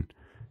thing, and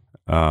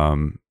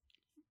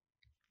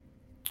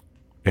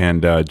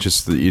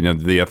just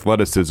the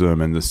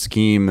athleticism and the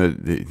scheme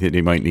that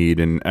he might need.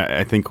 And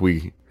I think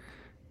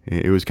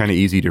it was kind of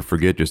easy to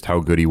forget just how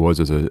good he was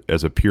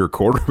as a pure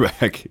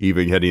quarterback,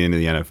 even heading into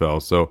the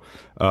NFL. So,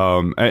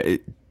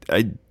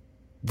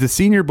 the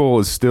Senior Bowl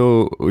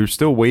we're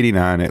still waiting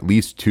on at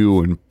least 2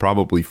 and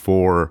probably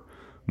 4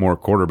 more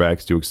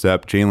quarterbacks to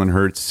accept. Jalen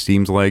Hurts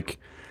seems like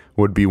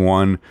would be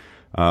one.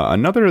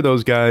 Another of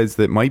those guys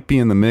that might be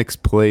in the mix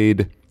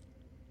played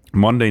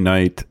Monday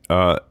night.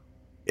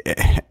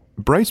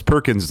 Bryce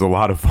Perkins is a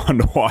lot of fun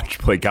to watch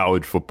play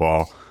college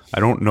football. I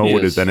don't know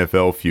what his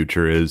NFL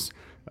future is.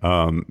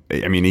 I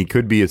mean, he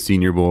could be a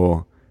Senior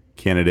Bowl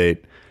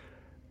candidate.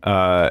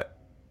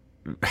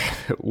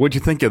 What'd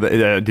you think of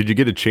that? Did you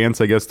get a chance,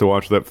 I guess, to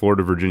watch that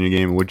Florida-Virginia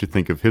game? What'd you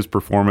think of his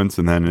performance?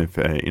 And then if,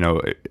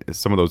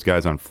 some of those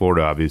guys on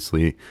Florida,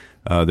 obviously,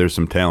 there's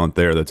some talent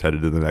there that's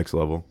headed to the next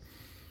level.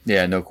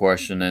 Yeah, no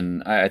question.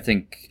 And I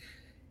think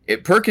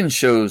Perkins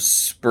shows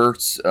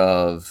spurts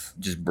of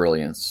just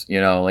brilliance.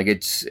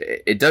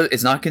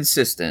 It's not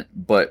consistent,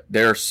 but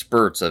there are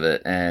spurts of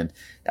it. And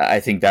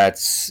I think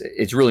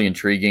it's really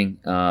intriguing.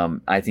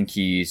 I think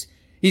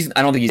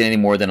I don't think he's any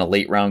more than a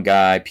late round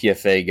guy,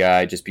 PFA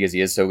guy, just because he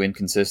is so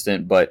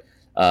inconsistent. But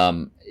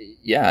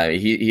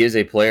he is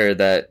a player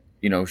that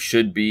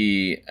should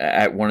be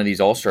at one of these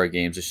All-Star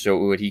games to show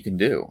what he can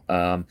do.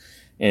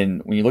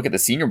 And when you look at the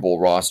Senior Bowl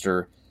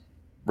roster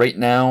right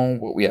now,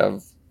 we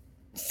have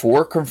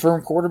 4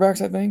 confirmed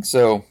quarterbacks, I think.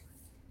 So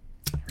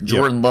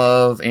Jordan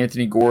Love,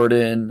 Anthony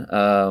Gordon,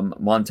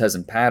 Montez,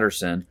 and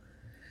Patterson.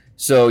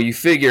 So you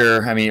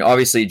figure, I mean,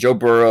 obviously Joe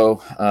Burrow,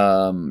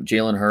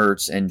 Jalen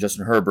Hurts, and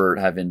Justin Herbert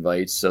have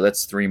invites, so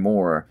that's 3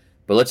 more.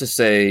 But let's just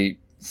say,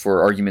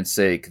 for argument's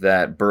sake,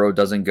 that Burrow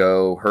doesn't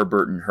go,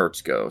 Herbert and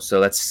Hurts go.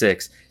 So that's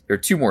 6. There are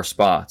 2 more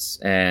spots.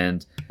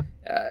 And,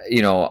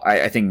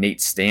 I think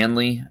Nate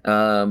Stanley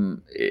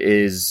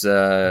is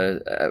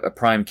a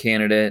prime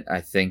candidate.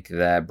 I think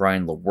that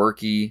Brian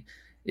Lewerke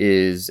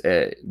is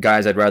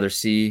guys I'd rather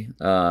see.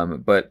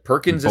 But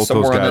Perkins is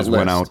somewhere on that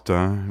list.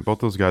 Both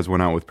those guys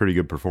went out with pretty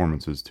good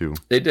performances too.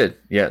 They did.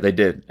 Yeah, they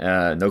did.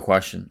 No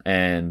question.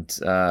 And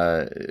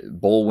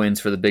bowl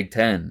wins for the Big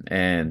Ten.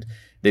 And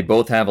they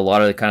both have a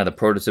lot of kind of the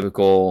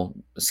prototypical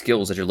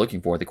skills that you're looking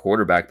for at the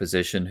quarterback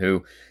position,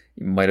 who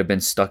might have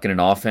been stuck in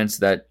an offense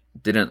that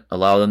didn't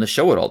allow them to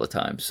show it all the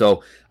time.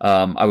 So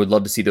I would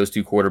love to see those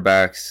 2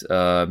 quarterbacks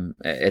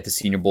at the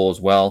Senior Bowl as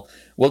well.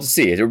 Well, to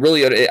see.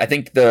 I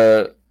think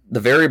the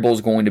variable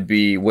is going to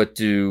be, what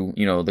do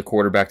the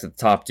quarterbacks at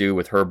the top do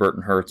with Herbert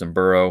and Hurts and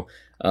Burrow.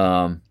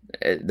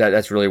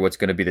 That's really what's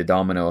going to be the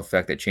domino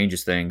effect that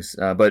changes things.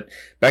 But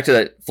back to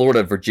that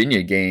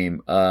Florida-Virginia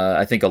game,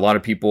 I think a lot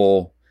of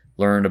people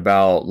learned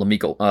about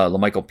Lamichael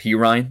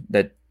Pirine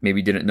that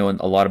maybe didn't know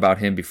a lot about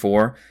him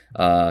before.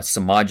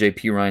 Samaje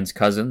Perine's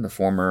cousin, the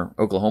former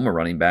Oklahoma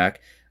running back.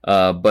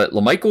 But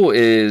Lamichael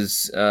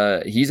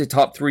he's a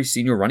top 3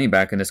 senior running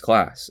back in this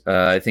class.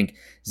 I think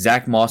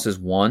Zach Moss is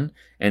 1,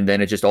 and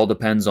then it just all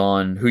depends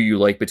on who you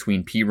like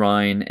between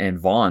Pirine and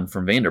Vaughn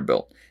from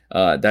Vanderbilt.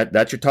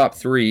 That's your top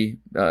 3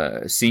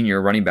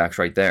 senior running backs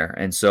right there.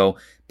 And so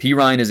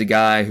Pirine is a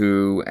guy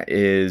who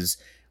is,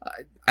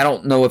 I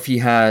don't know if he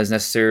has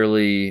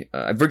necessarily,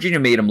 Virginia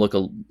made him look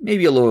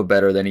maybe a little bit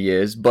better than he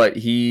is, but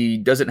he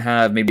doesn't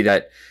have maybe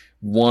that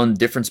one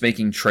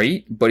difference-making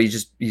trait, but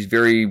he's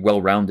very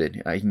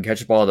well-rounded. He can catch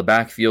the ball out of the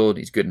backfield.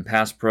 He's good in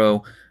pass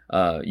pro.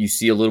 You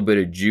see a little bit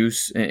of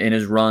juice in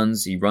his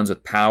runs. He runs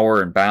with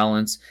power and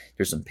balance.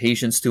 There's some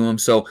patience to him.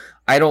 So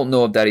I don't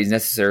know if that he's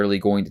necessarily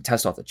going to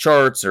test off the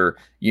charts or,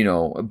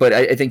 but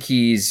I think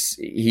he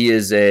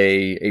is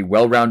a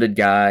well-rounded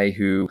guy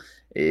who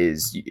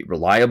is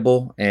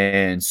reliable,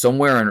 and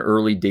somewhere in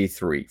early day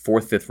 3,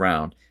 4th, 5th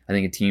round, I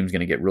think a team's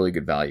going to get really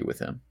good value with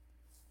him.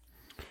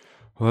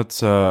 Well,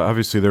 that's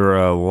obviously there were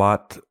a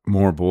lot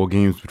more bowl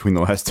games between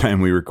the last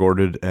time we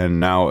recorded and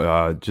now.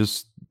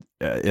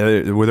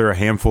 Were there a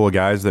handful of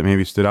guys that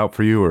maybe stood out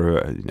for you,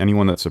 or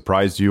anyone that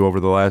surprised you over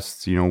the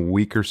last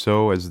week or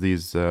so as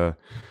these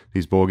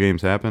bowl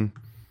games happen?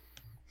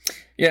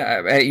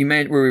 Yeah,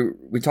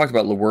 we talked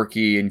about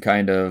Lewerke and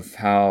kind of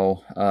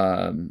how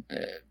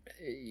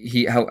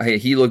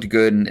he looked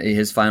good in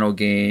his final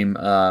game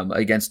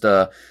against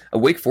a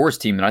Wake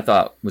Forest team that I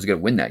thought was going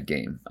to win that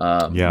game.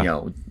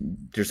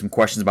 There's some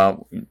questions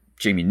about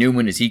Jamie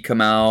Newman. Does he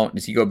come out?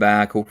 Does he go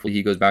back? Hopefully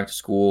he goes back to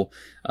school.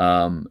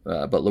 But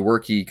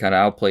Lewerke kind of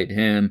outplayed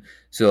him.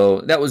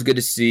 So that was good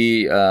to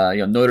see.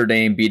 Notre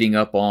Dame beating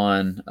up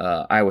on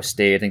Iowa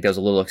State. I think that was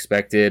a little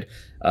expected.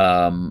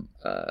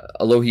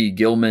 Alohi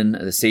Gilman,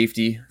 the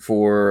safety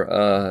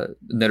for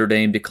Notre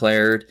Dame,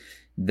 declared.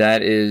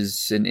 That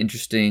is an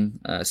interesting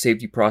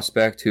safety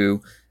prospect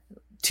who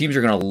teams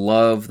are going to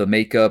love the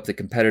makeup, the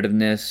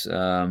competitiveness,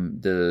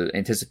 the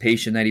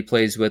anticipation that he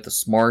plays with, the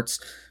smarts,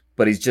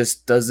 but he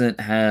just doesn't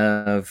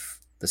have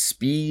the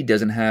speed,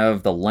 doesn't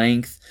have the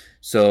length.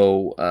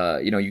 So,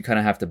 you kind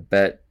of have to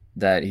bet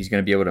that he's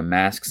going to be able to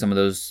mask some of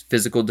those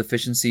physical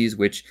deficiencies,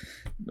 which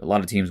a lot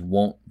of teams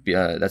won't be,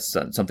 that's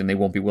something they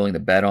won't be willing to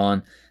bet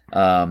on.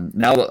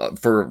 Now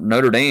for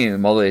Notre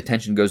Dame, all the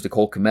attention goes to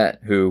Cole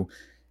Kmet, who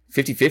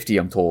 50-50,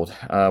 I'm told,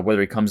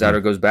 whether he comes out or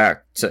goes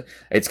back. So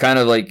it's kind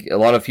of like a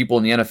lot of people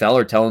in the NFL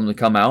are telling him to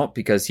come out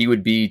because he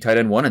would be tight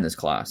end 1 in this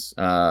class.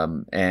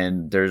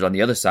 And there's on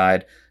the other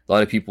side, a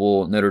lot of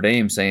people Notre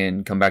Dame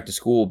saying come back to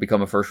school,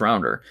 become a first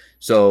rounder.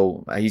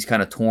 So he's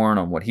kind of torn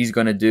on what he's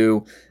going to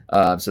do.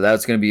 So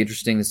that's going to be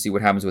interesting to see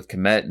what happens with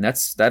Kmet. And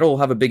that'll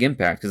have a big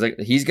impact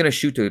because he's going to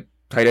shoot to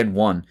tight end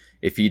 1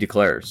 if he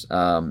declares.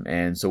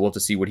 And so we'll have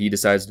to see what he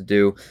decides to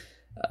do.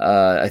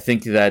 I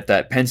think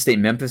that Penn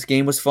State-Memphis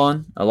game was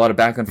fun. A lot of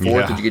back and forth.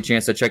 Yeah. Did you get a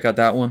chance to check out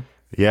that one?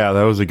 Yeah,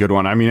 that was a good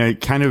one. I mean,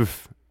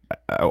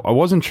 I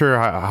wasn't sure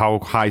how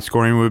high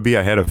scoring it would be.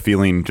 I had a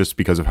feeling just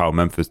because of how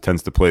Memphis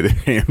tends to play the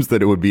games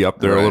that it would be up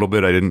there a little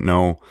bit. I didn't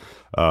know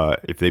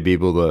if they'd be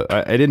able to.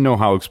 I didn't know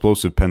how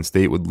explosive Penn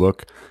State would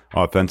look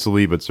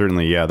offensively, but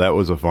certainly, yeah, that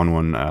was a fun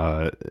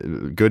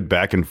one. Good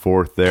back and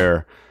forth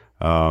there.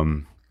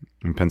 And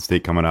Penn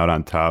State coming out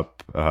on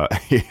top.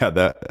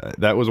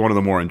 That was one of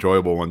the more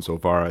enjoyable ones so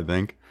far, I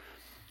think.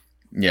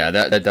 Yeah,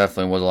 that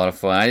definitely was a lot of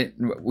fun.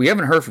 We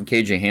haven't heard from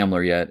KJ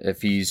Hamler yet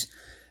if he's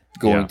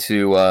going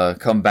to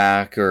come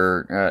back,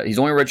 or he's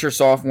only a redshirt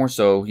sophomore,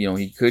 so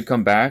he could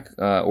come back,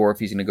 or if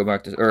he's going to go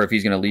back to, or if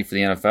he's going to leave for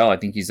the NFL. I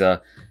think he's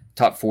a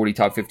top 40,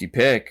 top 50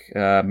 pick,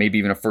 maybe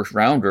even a first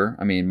rounder.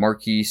 I mean,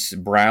 Marquise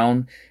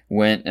Brown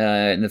went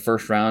in the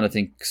first round. I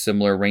think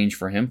similar range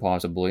for him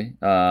possibly.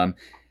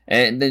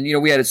 And then,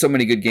 we had so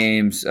many good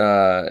games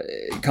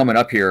coming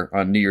up here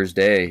on New Year's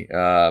Day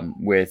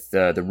with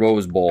the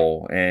Rose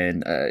Bowl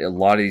and a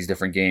lot of these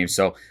different games.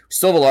 So we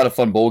still have a lot of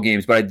fun bowl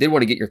games, but I did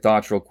want to get your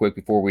thoughts real quick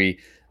before we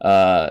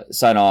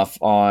sign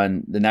off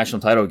on the national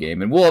title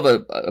game. And we'll have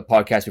a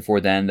podcast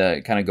before then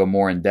to kind of go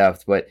more in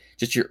depth, but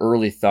just your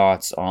early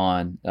thoughts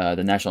on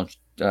the national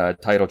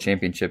title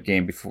championship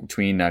game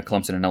between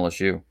Clemson and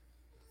LSU.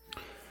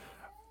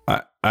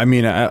 I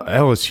mean,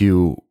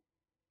 LSU...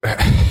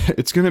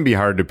 It's going to be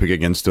hard to pick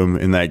against them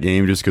in that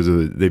game just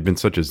because they've been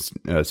such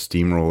a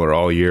steamroller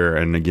all year.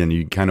 And again,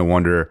 you kind of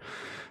wonder,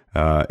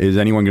 is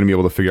anyone going to be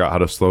able to figure out how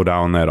to slow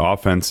down that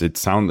offense?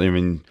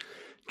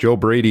 Joe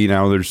Brady,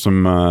 now there's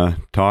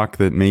some talk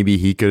that maybe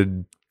he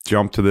could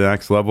jump to the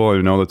next level.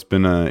 I know that's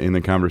been in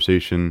the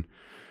conversation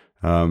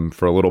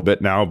for a little bit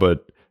now,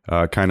 but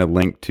kind of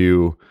linked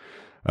to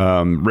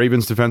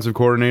Ravens defensive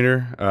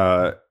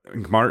coordinator,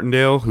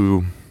 Martindale,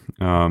 who...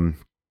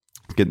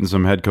 getting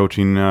some head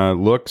coaching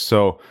looks.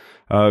 So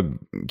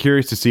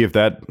curious to see if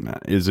that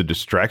is a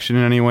distraction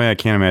in any way. I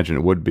can't imagine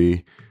it would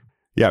be.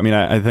 Yeah, I mean,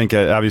 I think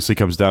it obviously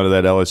comes down to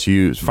that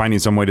LSU, finding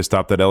some way to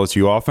stop that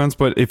LSU offense.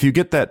 But if you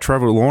get that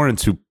Trevor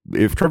Lawrence,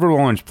 if Trevor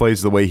Lawrence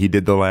plays the way he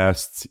did the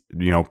last,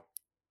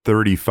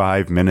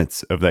 35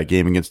 minutes of that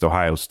game against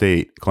Ohio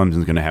State,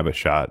 Clemson's going to have a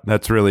shot.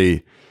 That's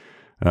really,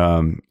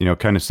 kind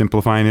of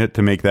simplifying it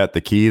to make that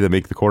the key, to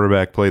make the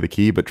quarterback play the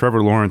key. But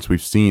Trevor Lawrence,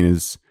 we've seen,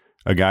 is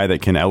a guy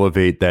that can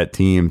elevate that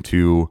team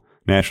to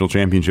national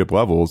championship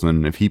levels.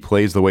 And if he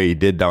plays the way he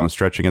did down the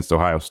stretch against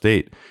Ohio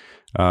State,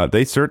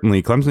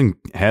 Clemson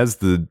has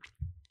the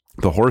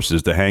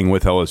horses to hang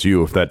with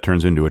LSU if that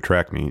turns into a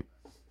track meet.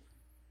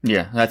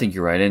 Yeah, I think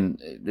you're right.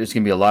 And there's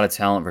going to be a lot of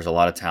talent versus a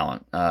lot of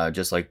talent,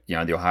 just like,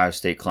 the Ohio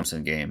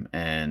State-Clemson game.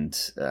 And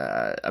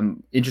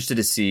I'm interested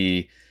to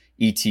see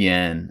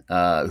Etienne,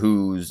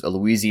 who's a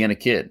Louisiana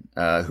kid,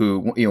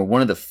 who,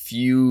 one of the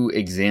few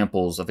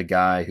examples of a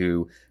guy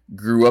who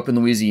grew up in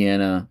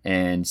Louisiana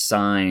and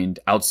signed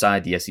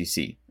outside the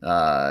SEC.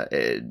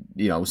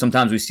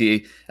 Sometimes we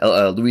see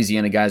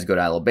Louisiana guys go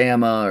to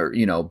Alabama,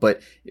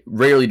 but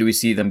rarely do we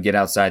see them get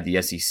outside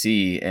the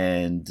SEC.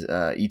 And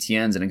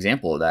Etienne's an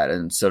example of that.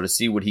 And so to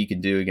see what he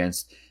can do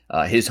against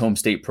his home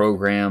state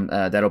program,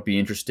 that'll be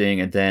interesting.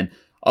 And then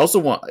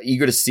also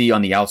eager to see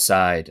on the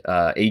outside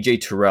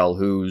AJ Terrell,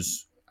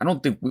 who's, I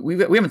don't think we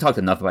haven't talked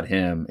enough about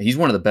him. He's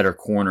one of the better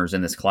corners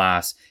in this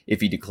class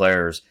if he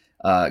declares.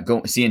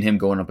 Seeing him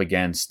going up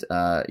against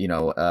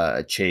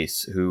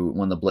Chase, who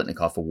won the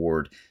Blitnikoff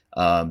Award,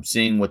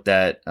 seeing what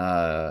that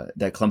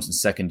Clemson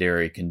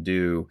secondary can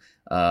do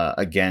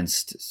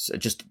against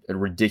just a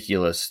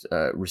ridiculous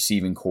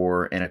receiving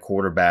core and a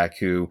quarterback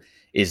who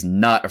is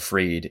not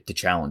afraid to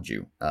challenge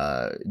you.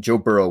 Joe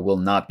Burrow will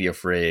not be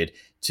afraid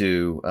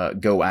to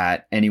go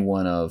at any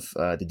one of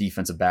the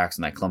defensive backs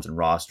in that Clemson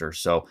roster.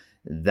 So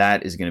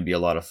that is going to be a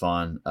lot of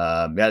fun.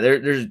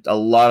 There's a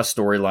lot of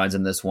storylines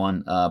in this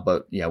one,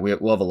 but yeah, we'll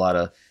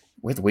have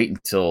we have to wait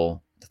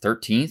until the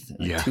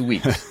 13th, 2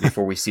 weeks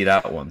before we see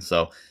that one.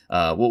 So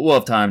we'll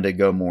have time to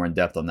go more in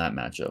depth on that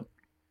matchup.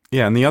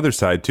 Yeah, and the other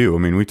side too. I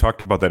mean, we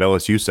talked about that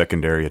LSU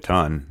secondary a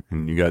ton,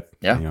 and you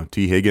got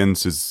T.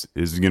 Higgins is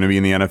going to be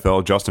in the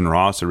NFL. Justin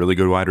Ross, a really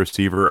good wide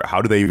receiver.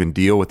 How do they even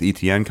deal with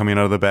ETN coming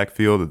out of the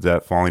backfield? Is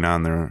that falling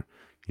on their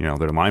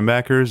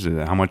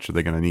linebackers? How much are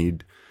they going to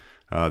need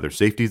their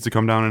safeties to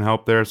come down and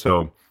help there?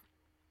 So,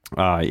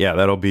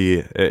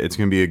 it's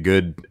going to be a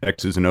good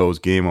X's and O's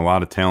game. A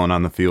lot of talent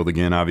on the field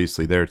again,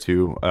 obviously there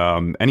too.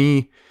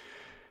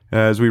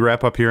 As we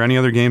wrap up here, any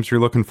other games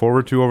you're looking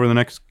forward to over the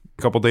next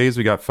couple days?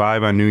 We got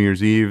 5 on New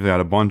Year's Eve, got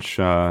a bunch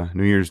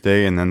New Year's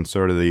Day, and then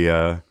sort of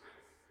the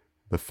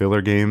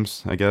filler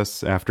games, I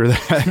guess, after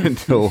that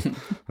until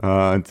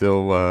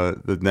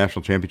the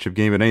national championship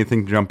game. But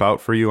anything jump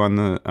out for you on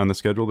the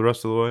schedule the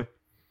rest of the way?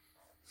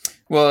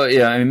 Well,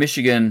 yeah, I mean,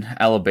 Michigan,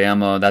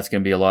 Alabama, that's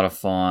going to be a lot of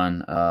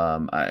fun.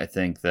 I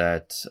think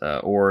that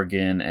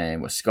Oregon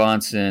and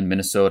Wisconsin,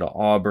 Minnesota,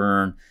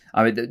 Auburn.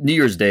 I mean, New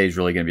Year's Day is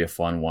really going to be a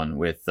fun one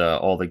with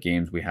all the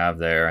games we have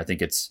there. I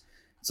think it's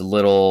a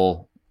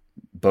little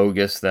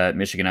bogus that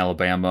Michigan,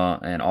 Alabama,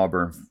 and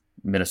Auburn,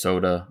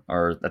 Minnesota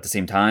are at the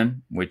same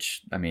time,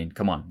 which, I mean,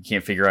 come on, you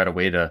can't figure out a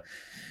way to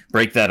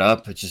break that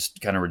up. It's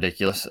just kind of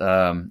ridiculous.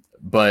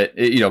 But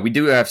we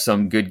do have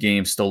some good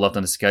games still left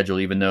on the schedule,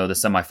 even though the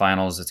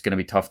semifinals, it's going to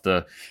be tough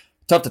to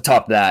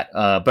top that.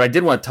 But I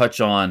did want to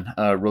touch on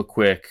real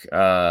quick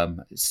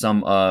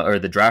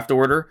the draft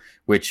order,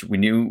 which we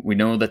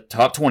know the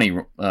top 20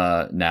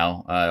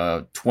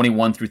 now.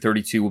 21 through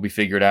 32 will be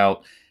figured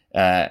out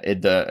throughout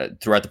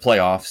the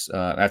playoffs.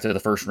 After the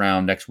first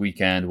round next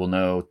weekend, we'll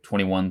know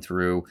 21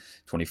 through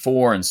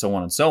 24 and so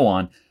on and so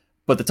on.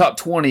 But the top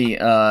 20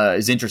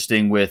 is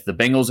interesting with the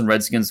Bengals and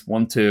Redskins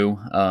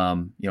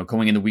 1-2.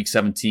 Going into week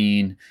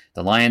 17,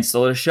 the Lions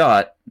still had a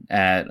shot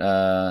at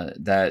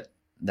that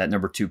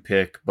number 2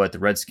 pick, but the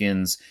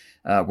Redskins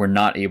were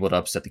not able to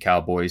upset the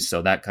Cowboys,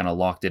 so that kind of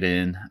locked it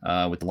in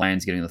with the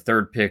Lions getting the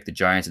 3rd pick, the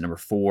Giants at number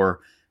 4,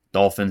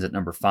 Dolphins at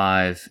number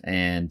 5.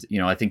 And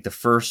I think the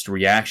first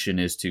reaction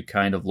is to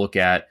kind of look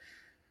at,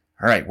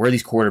 all right, where are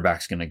these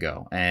quarterbacks going to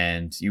go?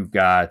 And you've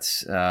got,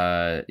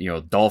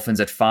 Dolphins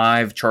at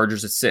 5,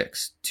 Chargers at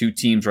 6, 2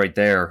 teams right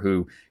there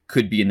who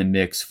could be in the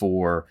mix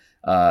for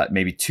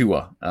maybe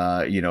Tua,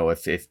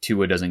 if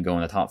Tua doesn't go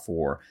in the top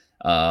 4.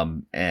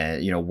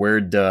 And, where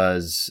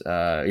does,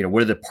 what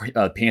do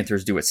the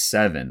Panthers do at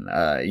 7?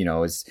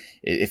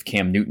 If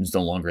Cam Newton's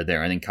no longer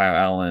there? I think Kyle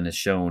Allen has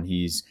shown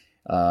he's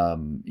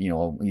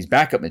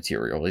backup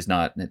material. He's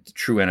not a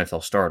true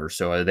NFL starter.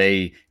 So are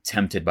they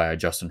tempted by a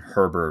Justin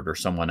Herbert or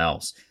someone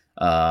else?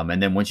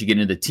 And then once you get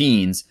into the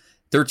teens,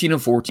 13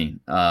 and 14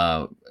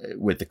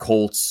 with the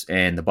Colts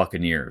and the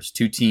Buccaneers,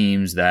 2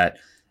 teams that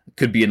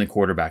could be in the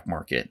quarterback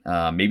market.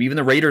 Maybe even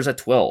the Raiders at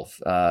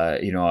 12.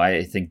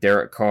 I think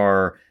Derek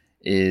Carr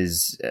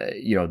is,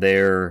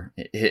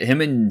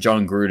 him and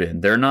John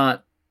Gruden, they're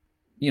not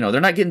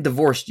getting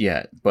divorced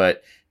yet,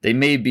 but they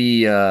may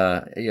be,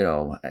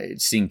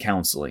 seeing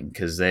counseling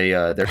because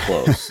they're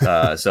close.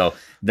 So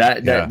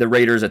the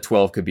Raiders at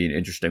 12 could be an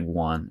interesting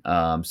one.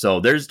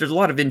 So there's a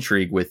lot of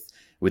intrigue with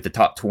the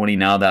top 20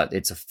 now that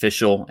it's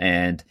official,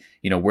 and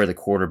where the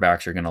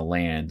quarterbacks are going to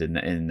land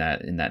in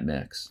that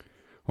mix.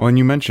 Well, and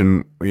you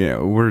mentioned,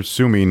 we're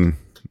assuming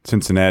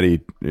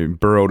Cincinnati,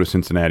 Burrow to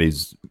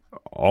Cincinnati's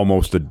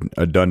almost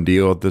a done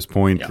deal at this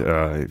point.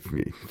 Yeah.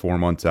 4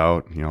 months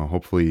out,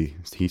 hopefully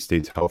he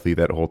stays healthy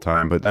that whole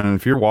time. But then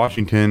if you're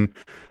Washington,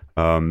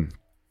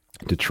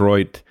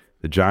 Detroit,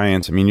 the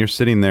Giants, I mean, you're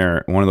sitting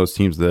there, one of those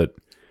teams that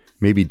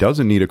maybe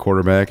doesn't need a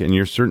quarterback, and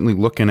you're certainly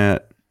looking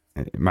at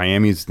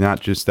Miami's not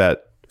just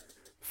that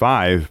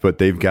 5, but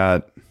they've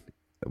got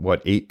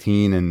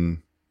 18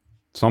 and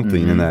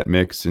something in that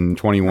mix, and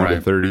 21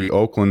 to 30.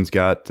 Oakland's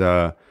got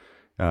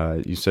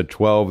you said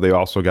 12. They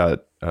also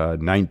got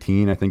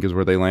 19, I think, is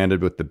where they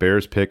landed with the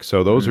Bears pick.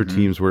 So those are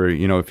teams where,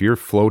 if you're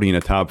floating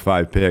a top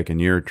 5 pick and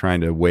you're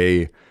trying to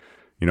weigh,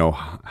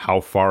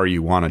 how far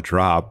you want to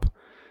drop,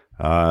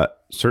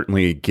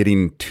 certainly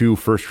getting 2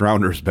 first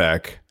rounders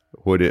back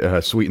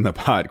would sweeten the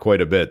pot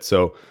quite a bit.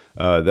 So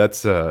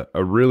that's a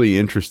really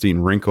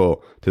interesting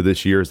wrinkle to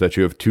this year, is that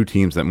you have 2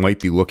 teams that might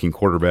be looking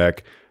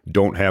quarterback,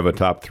 don't have a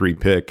top 3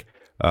 pick,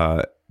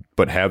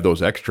 but have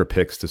those extra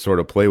picks to sort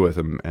of play with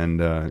them. And,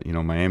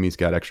 Miami's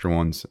got extra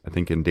ones, I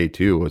think, in day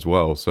 2 as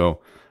well.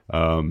 So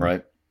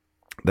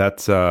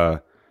that's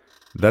going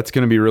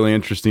to be really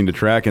interesting to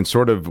track, and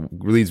sort of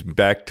leads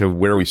back to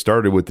where we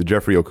started with the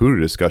Jeffrey Okudah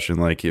discussion.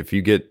 Like, if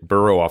you get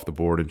Burrow off the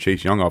board and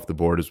Chase Young off the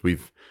board, as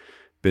we've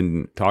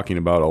been talking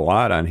about a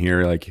lot on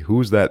here, like,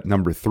 who's that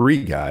number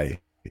 3 guy?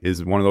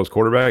 Is one of those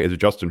quarterbacks? Is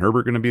Justin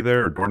Herbert going to be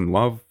there, or Jordan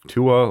Love,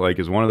 Tua? Like,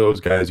 is one of those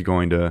guys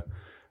going to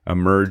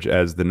emerge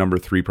as the number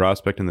 3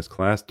 prospect in this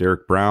class?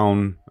 Derek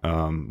Brown,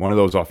 one of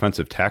those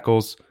offensive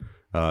tackles,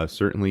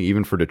 certainly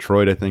even for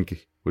Detroit, I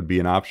think would be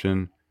an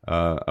option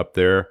up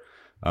there.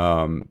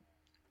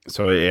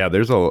 So yeah,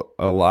 there's a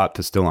lot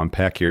to still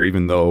unpack here,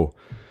 even though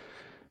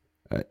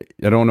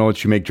I don't know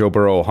what you make Joe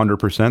Burrow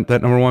 100%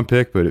 that number 1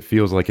 pick, but it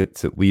feels like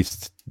it's at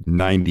least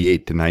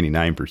 98 to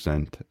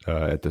 99%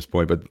 at this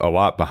point. But a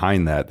lot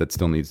behind that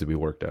still needs to be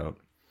worked out.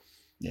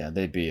 Yeah,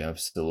 they'd be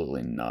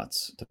absolutely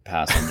nuts to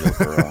pass on Joe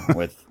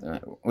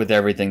Burrow with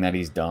everything that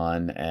he's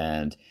done.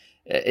 And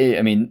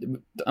I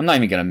mean, I'm not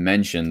even going to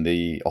mention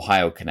the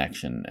Ohio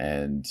connection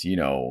and,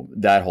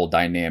 that whole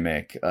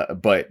dynamic,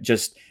 but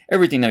just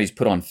everything that he's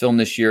put on film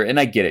this year. And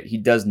I get it. He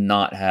does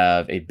not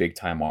have a big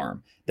time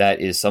arm.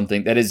 That is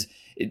something that is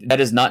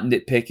not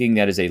nitpicking.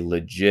 That is a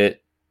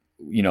legit,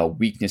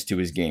 weakness to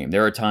his game.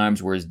 There are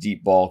times where his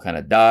deep ball kind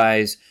of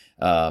dies.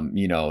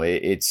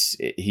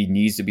 He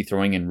needs to be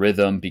throwing in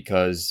rhythm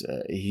because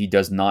he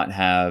does not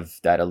have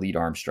that elite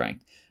arm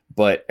strength.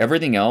 But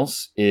everything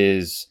else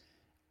is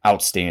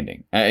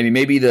outstanding. I mean,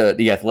 maybe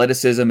the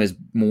athleticism is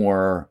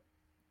more,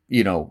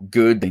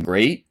 good than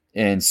great,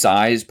 and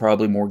size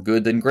probably more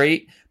good than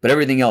great, but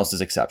everything else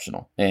is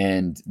exceptional.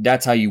 And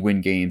that's how you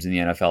win games in the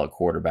NFL at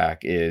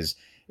quarterback is,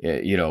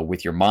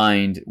 with your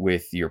mind,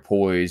 with your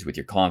poise, with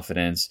your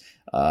confidence.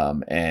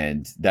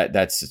 And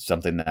that's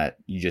something that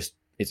you just,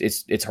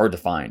 it's hard to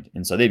find.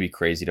 And so they'd be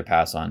crazy to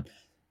pass on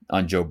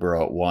Joe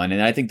Burrow at 1.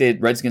 And I think the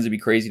Redskins would be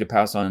crazy to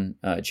pass on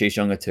Chase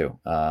Young at 2.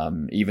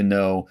 Even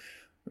though,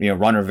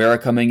 Ron Rivera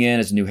coming in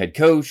as a new head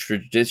coach,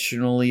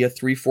 traditionally a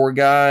 3-4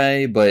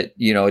 guy, but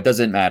it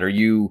doesn't matter.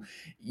 You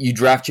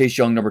draft Chase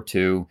Young number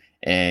 2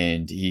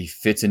 and he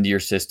fits into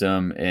your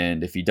system.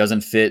 And if he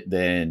doesn't fit,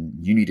 then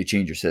you need to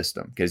change your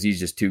system because he's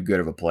just too good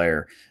of a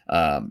player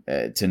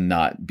to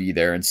not be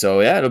there. And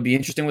so, yeah, it'll be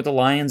interesting with the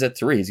Lions at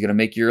 3. He's going to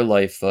make your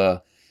life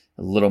a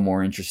little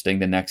more interesting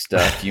the next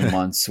few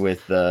months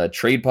with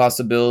trade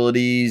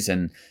possibilities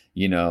and,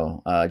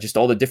 just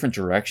all the different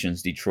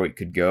directions Detroit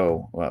could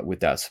go with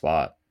that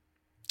spot.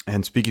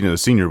 And speaking of the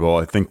Senior Bowl,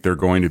 I think they're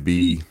going to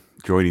be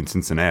joining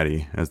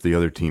Cincinnati as the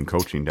other team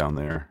coaching down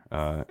there,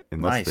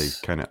 unless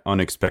they kind of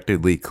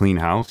unexpectedly clean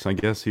house, I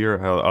guess, here.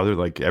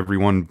 Like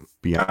everyone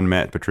beyond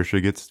Matt Patricia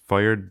gets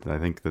fired. I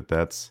think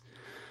that's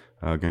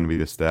going to be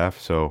the staff.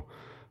 So,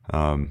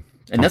 and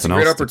that's a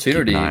great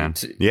opportunity. For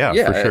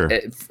sure.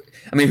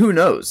 I mean, who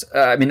knows?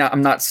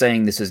 I'm not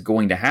saying this is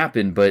going to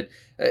happen, but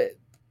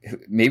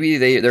maybe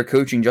they're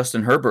coaching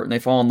Justin Herbert and they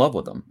fall in love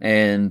with him,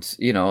 and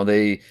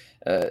they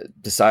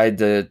decide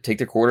to take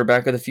their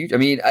quarterback of the future. I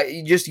mean,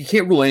 you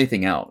can't rule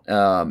anything out.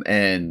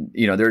 And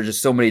there are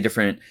just so many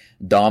different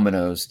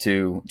dominoes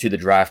to the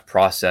draft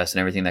process and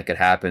everything that could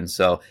happen.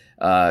 So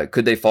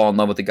could they fall in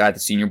love with the guy at the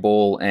Senior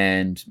Bowl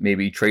and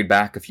maybe trade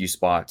back a few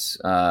spots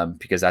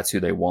because that's who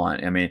they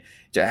want? I mean,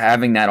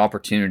 having that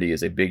opportunity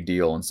is a big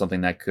deal and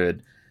something that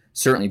could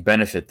certainly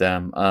benefit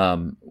them.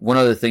 One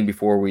other thing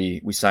before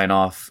we sign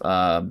off,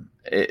 the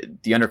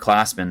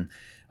underclassmen,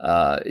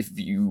 if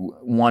you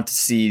want to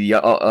see the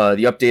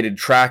updated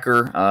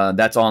tracker,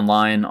 that's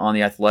online on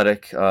the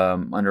Athletic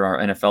under our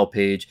NFL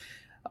page.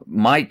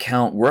 My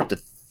count, we're up to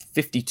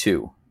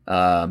 52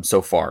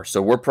 so far.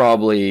 So we're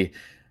probably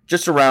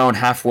just around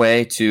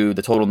halfway to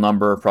the total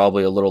number,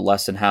 probably a little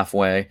less than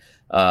halfway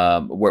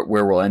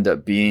where we'll end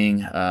up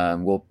being.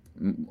 We'll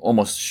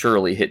almost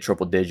surely hit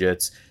triple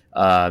digits.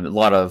 A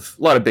lot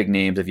of big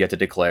names have yet to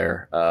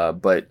declare,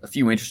 but a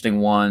few interesting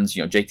ones.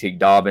 J.K.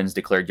 Dobbins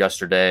declared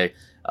yesterday.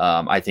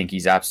 I think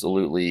he's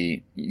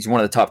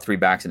one of the top 3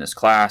 backs in his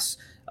class.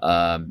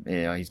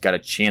 He's got a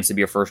chance to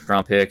be a first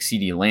round pick.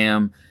 CeeDee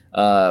Lamb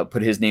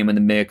put his name in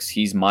the mix.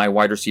 He's my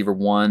wide receiver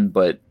 1,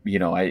 but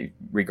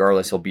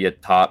regardless, he'll be a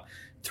top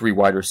 3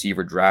 wide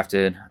receiver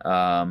drafted.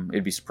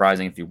 It'd be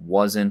surprising if he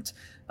wasn't.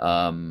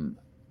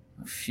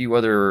 A few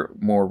other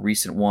more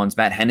recent ones.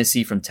 Matt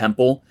Hennessy from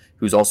Temple,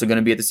 who's also going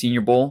to be at the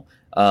Senior Bowl.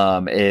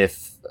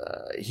 If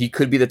he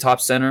could be the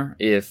top center,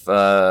 if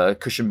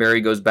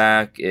Cushenberry goes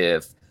back,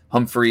 if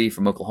Humphrey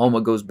from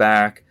Oklahoma goes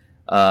back,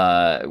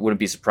 wouldn't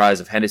be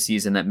surprised if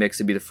Hennessy's in that mix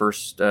to be the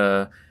first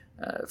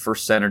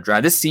center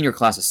draft. This senior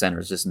class of center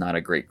is just not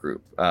a great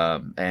group,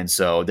 and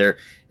so their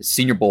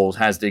Senior Bowl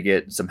has to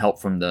get some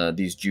help from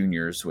these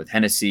juniors with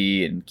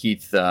Hennessy and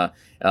Keith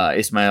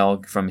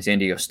Ismail from San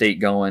Diego State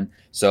going.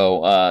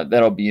 So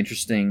that'll be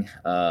interesting.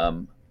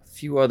 A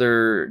few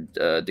other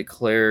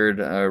declared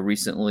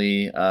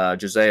recently.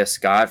 Josiah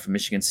Scott from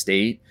Michigan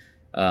State.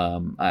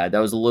 That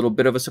was a little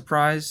bit of a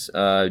surprise.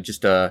 I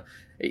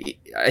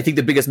think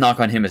the biggest knock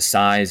on him is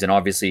size, and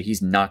obviously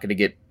he's not going to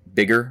get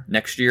bigger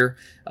next year.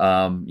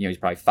 He's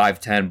probably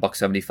 5'10",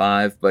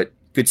 $175, but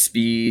good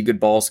speed, good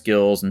ball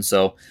skills, and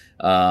so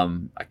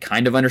I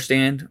kind of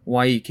understand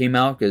why he came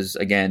out, because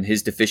again,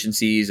 his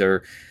deficiencies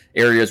are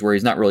areas where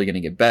he's not really going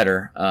to get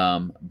better.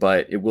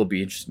 But it will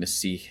be interesting to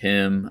see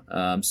him.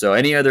 So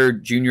any other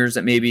juniors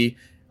that maybe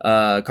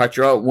caught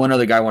you out? One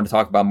other guy I want to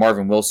talk about,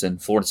 Marvin Wilson,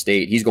 Florida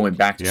State. He's going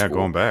back to school. Yeah,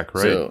 going back,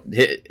 right. So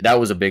that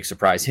was a big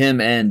surprise.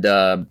 Him and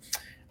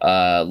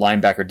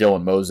linebacker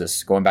Dylan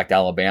Moses going back to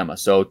Alabama.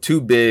 So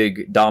 2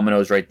 big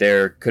dominoes right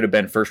there. Could have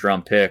been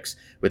first-round picks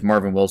with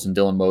Marvin Wilson,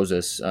 Dylan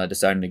Moses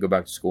deciding to go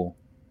back to school.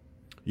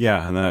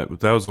 Yeah, and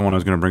that was the one I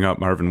was going to bring up,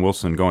 Marvin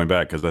Wilson going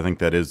back, because I think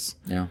that is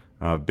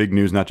big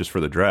news, not just for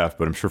the draft,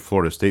 but I'm sure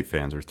Florida State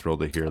fans are thrilled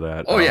to hear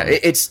that. Oh, yeah,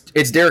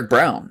 it's Derek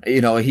Brown.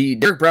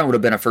 Derek Brown would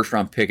have been a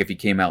first-round pick if he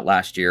came out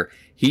last year.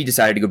 He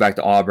decided to go back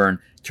to Auburn,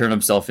 turn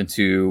himself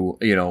into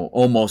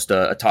almost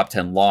a top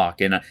 10 lock,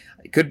 and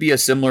it could be a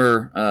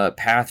similar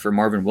path for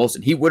Marvin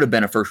Wilson. He would have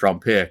been a first-round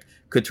pick,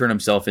 could turn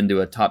himself into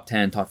a top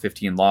 10, top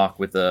 15 lock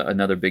with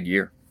another big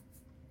year.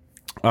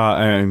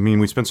 I mean,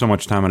 we spent so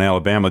much time on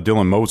Alabama.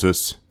 Dylan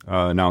Moses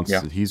announced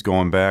that he's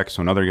going back,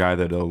 so another guy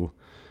that'll,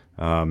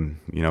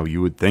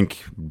 you would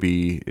think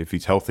be, if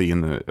he's healthy,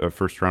 in the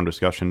first-round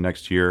discussion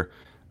next year.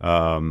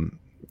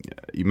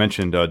 You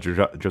mentioned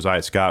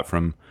Josiah Scott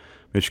from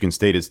Michigan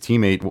State. His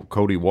teammate,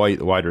 Cody White,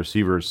 the wide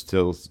receiver, is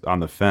still on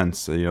the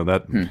fence.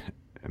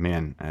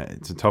 Man,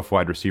 it's a tough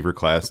wide receiver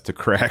class to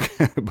crack,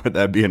 but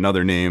that'd be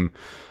another name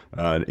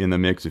in the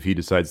mix if he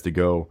decides to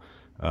go.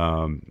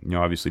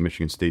 Obviously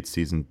Michigan State's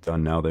season's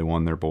done now. They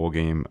won their bowl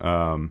game.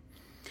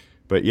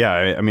 But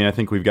yeah, I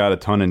think we've got a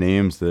ton of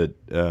names that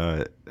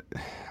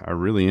are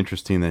really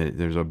interesting.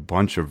 There's a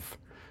bunch of,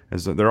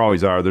 as there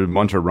always are, there's a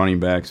bunch of running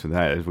backs.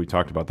 That, as we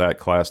talked about, that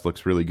class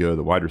looks really good.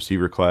 The wide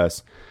receiver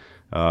class,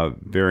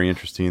 very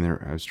interesting.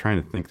 I was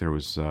trying to think, there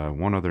was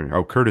one other.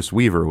 Oh, Curtis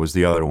Weaver was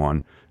the other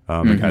one.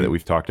 A guy that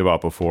we've talked about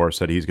before,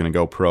 said he's going to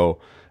go pro.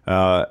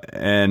 I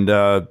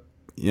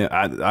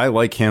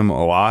like him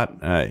a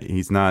lot.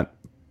 He's not.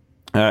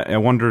 I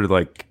wondered,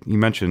 like you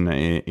mentioned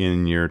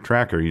in your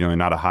tracker,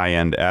 not a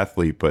high-end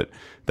athlete, but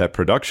that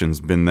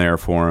production's been there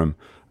for him.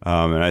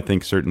 And I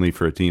think certainly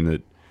for a team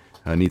that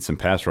needs some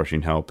pass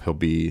rushing help, he'll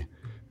be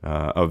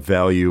of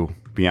value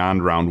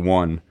beyond round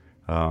 1.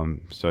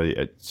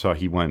 So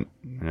he went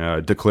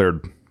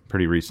declared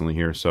pretty recently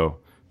here. So,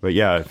 but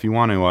yeah, if you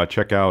want to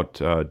check out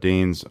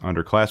Dane's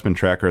underclassmen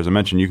tracker, as I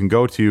mentioned, you can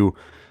go to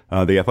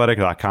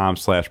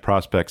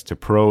theathletic.com/prospects to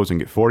pros and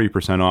get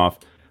 40% off.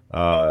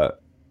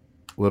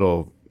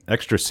 Little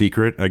extra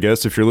secret, I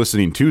guess, if you're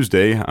listening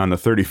Tuesday on the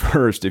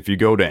 31st, if you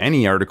go to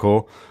any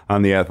article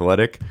on The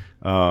Athletic,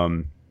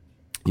 you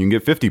can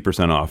get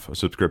 50% off a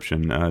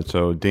subscription.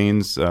 So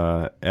Dane's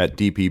at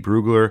DP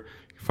Brugler.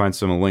 You can find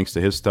some links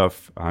to his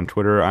stuff on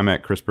Twitter. I'm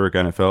at Chris Burke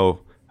NFL.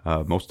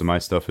 Most of my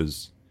stuff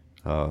is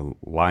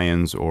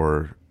Lions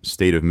or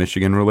state of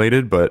Michigan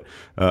related, but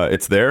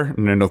it's there,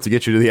 and it'll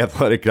get you to the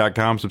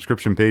athletic.com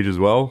subscription page as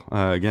well.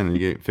 Again, you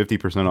get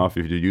 50% off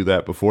if you do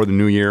that before the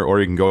new year, or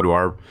you can go to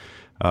our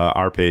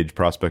page,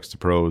 Prospects to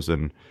Pros,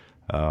 and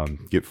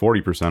get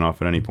 40%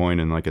 off at any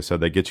point. And like I said,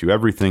 that gets you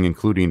everything,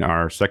 including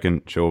our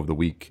second show of the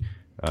week,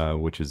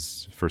 which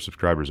is for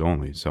subscribers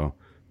only. So,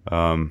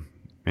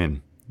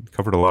 man,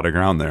 covered a lot of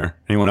ground there.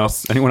 Anyone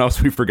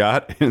else we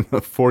forgot in the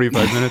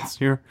 45 minutes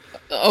here?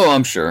 Oh,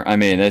 I'm sure. I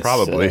mean, it's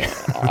probably.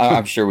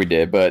 I'm sure we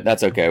did, but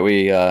that's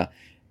okay.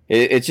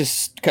 It's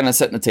just kind of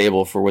setting the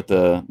table for what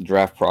the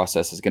draft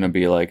process is going to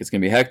be like. It's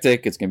going to be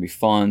hectic. It's going to be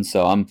fun.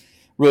 So I'm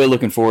really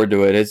looking forward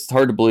to it. It's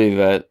hard to believe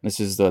that this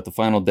is the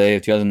final day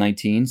of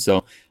 2019. So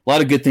a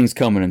lot of good things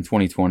coming in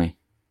 2020.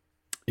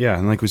 Yeah,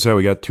 and like we said,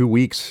 we got 2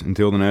 weeks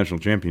until the national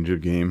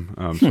championship game.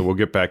 So we'll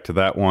get back to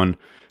that one.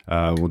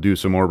 We'll do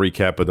some more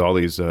recap with all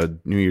these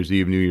New Year's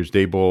Eve, New Year's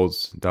Day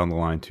bowls down the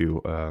line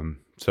too.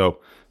 So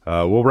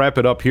we'll wrap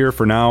it up here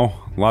for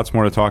now. Lots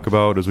more to talk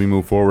about as we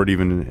move forward,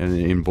 even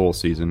in bowl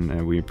season.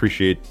 And we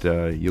appreciate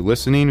you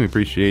listening. We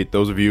appreciate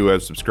those of you who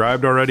have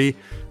subscribed already.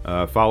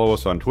 Follow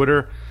us on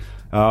Twitter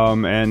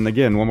And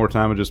again, one more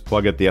time, I'll just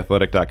plug at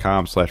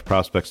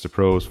theathletic.com/prospects to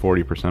pros,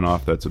 40%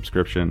 off that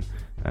subscription.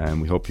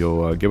 And we hope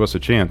you'll give us a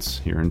chance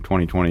here in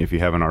 2020 if you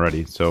haven't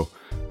already. So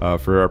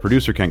for our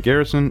producer, Kent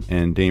Garrison,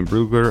 and Dane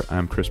Brugler,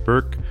 I'm Chris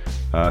Burke.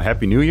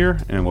 Happy New Year,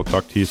 and we'll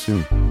talk to you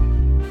soon.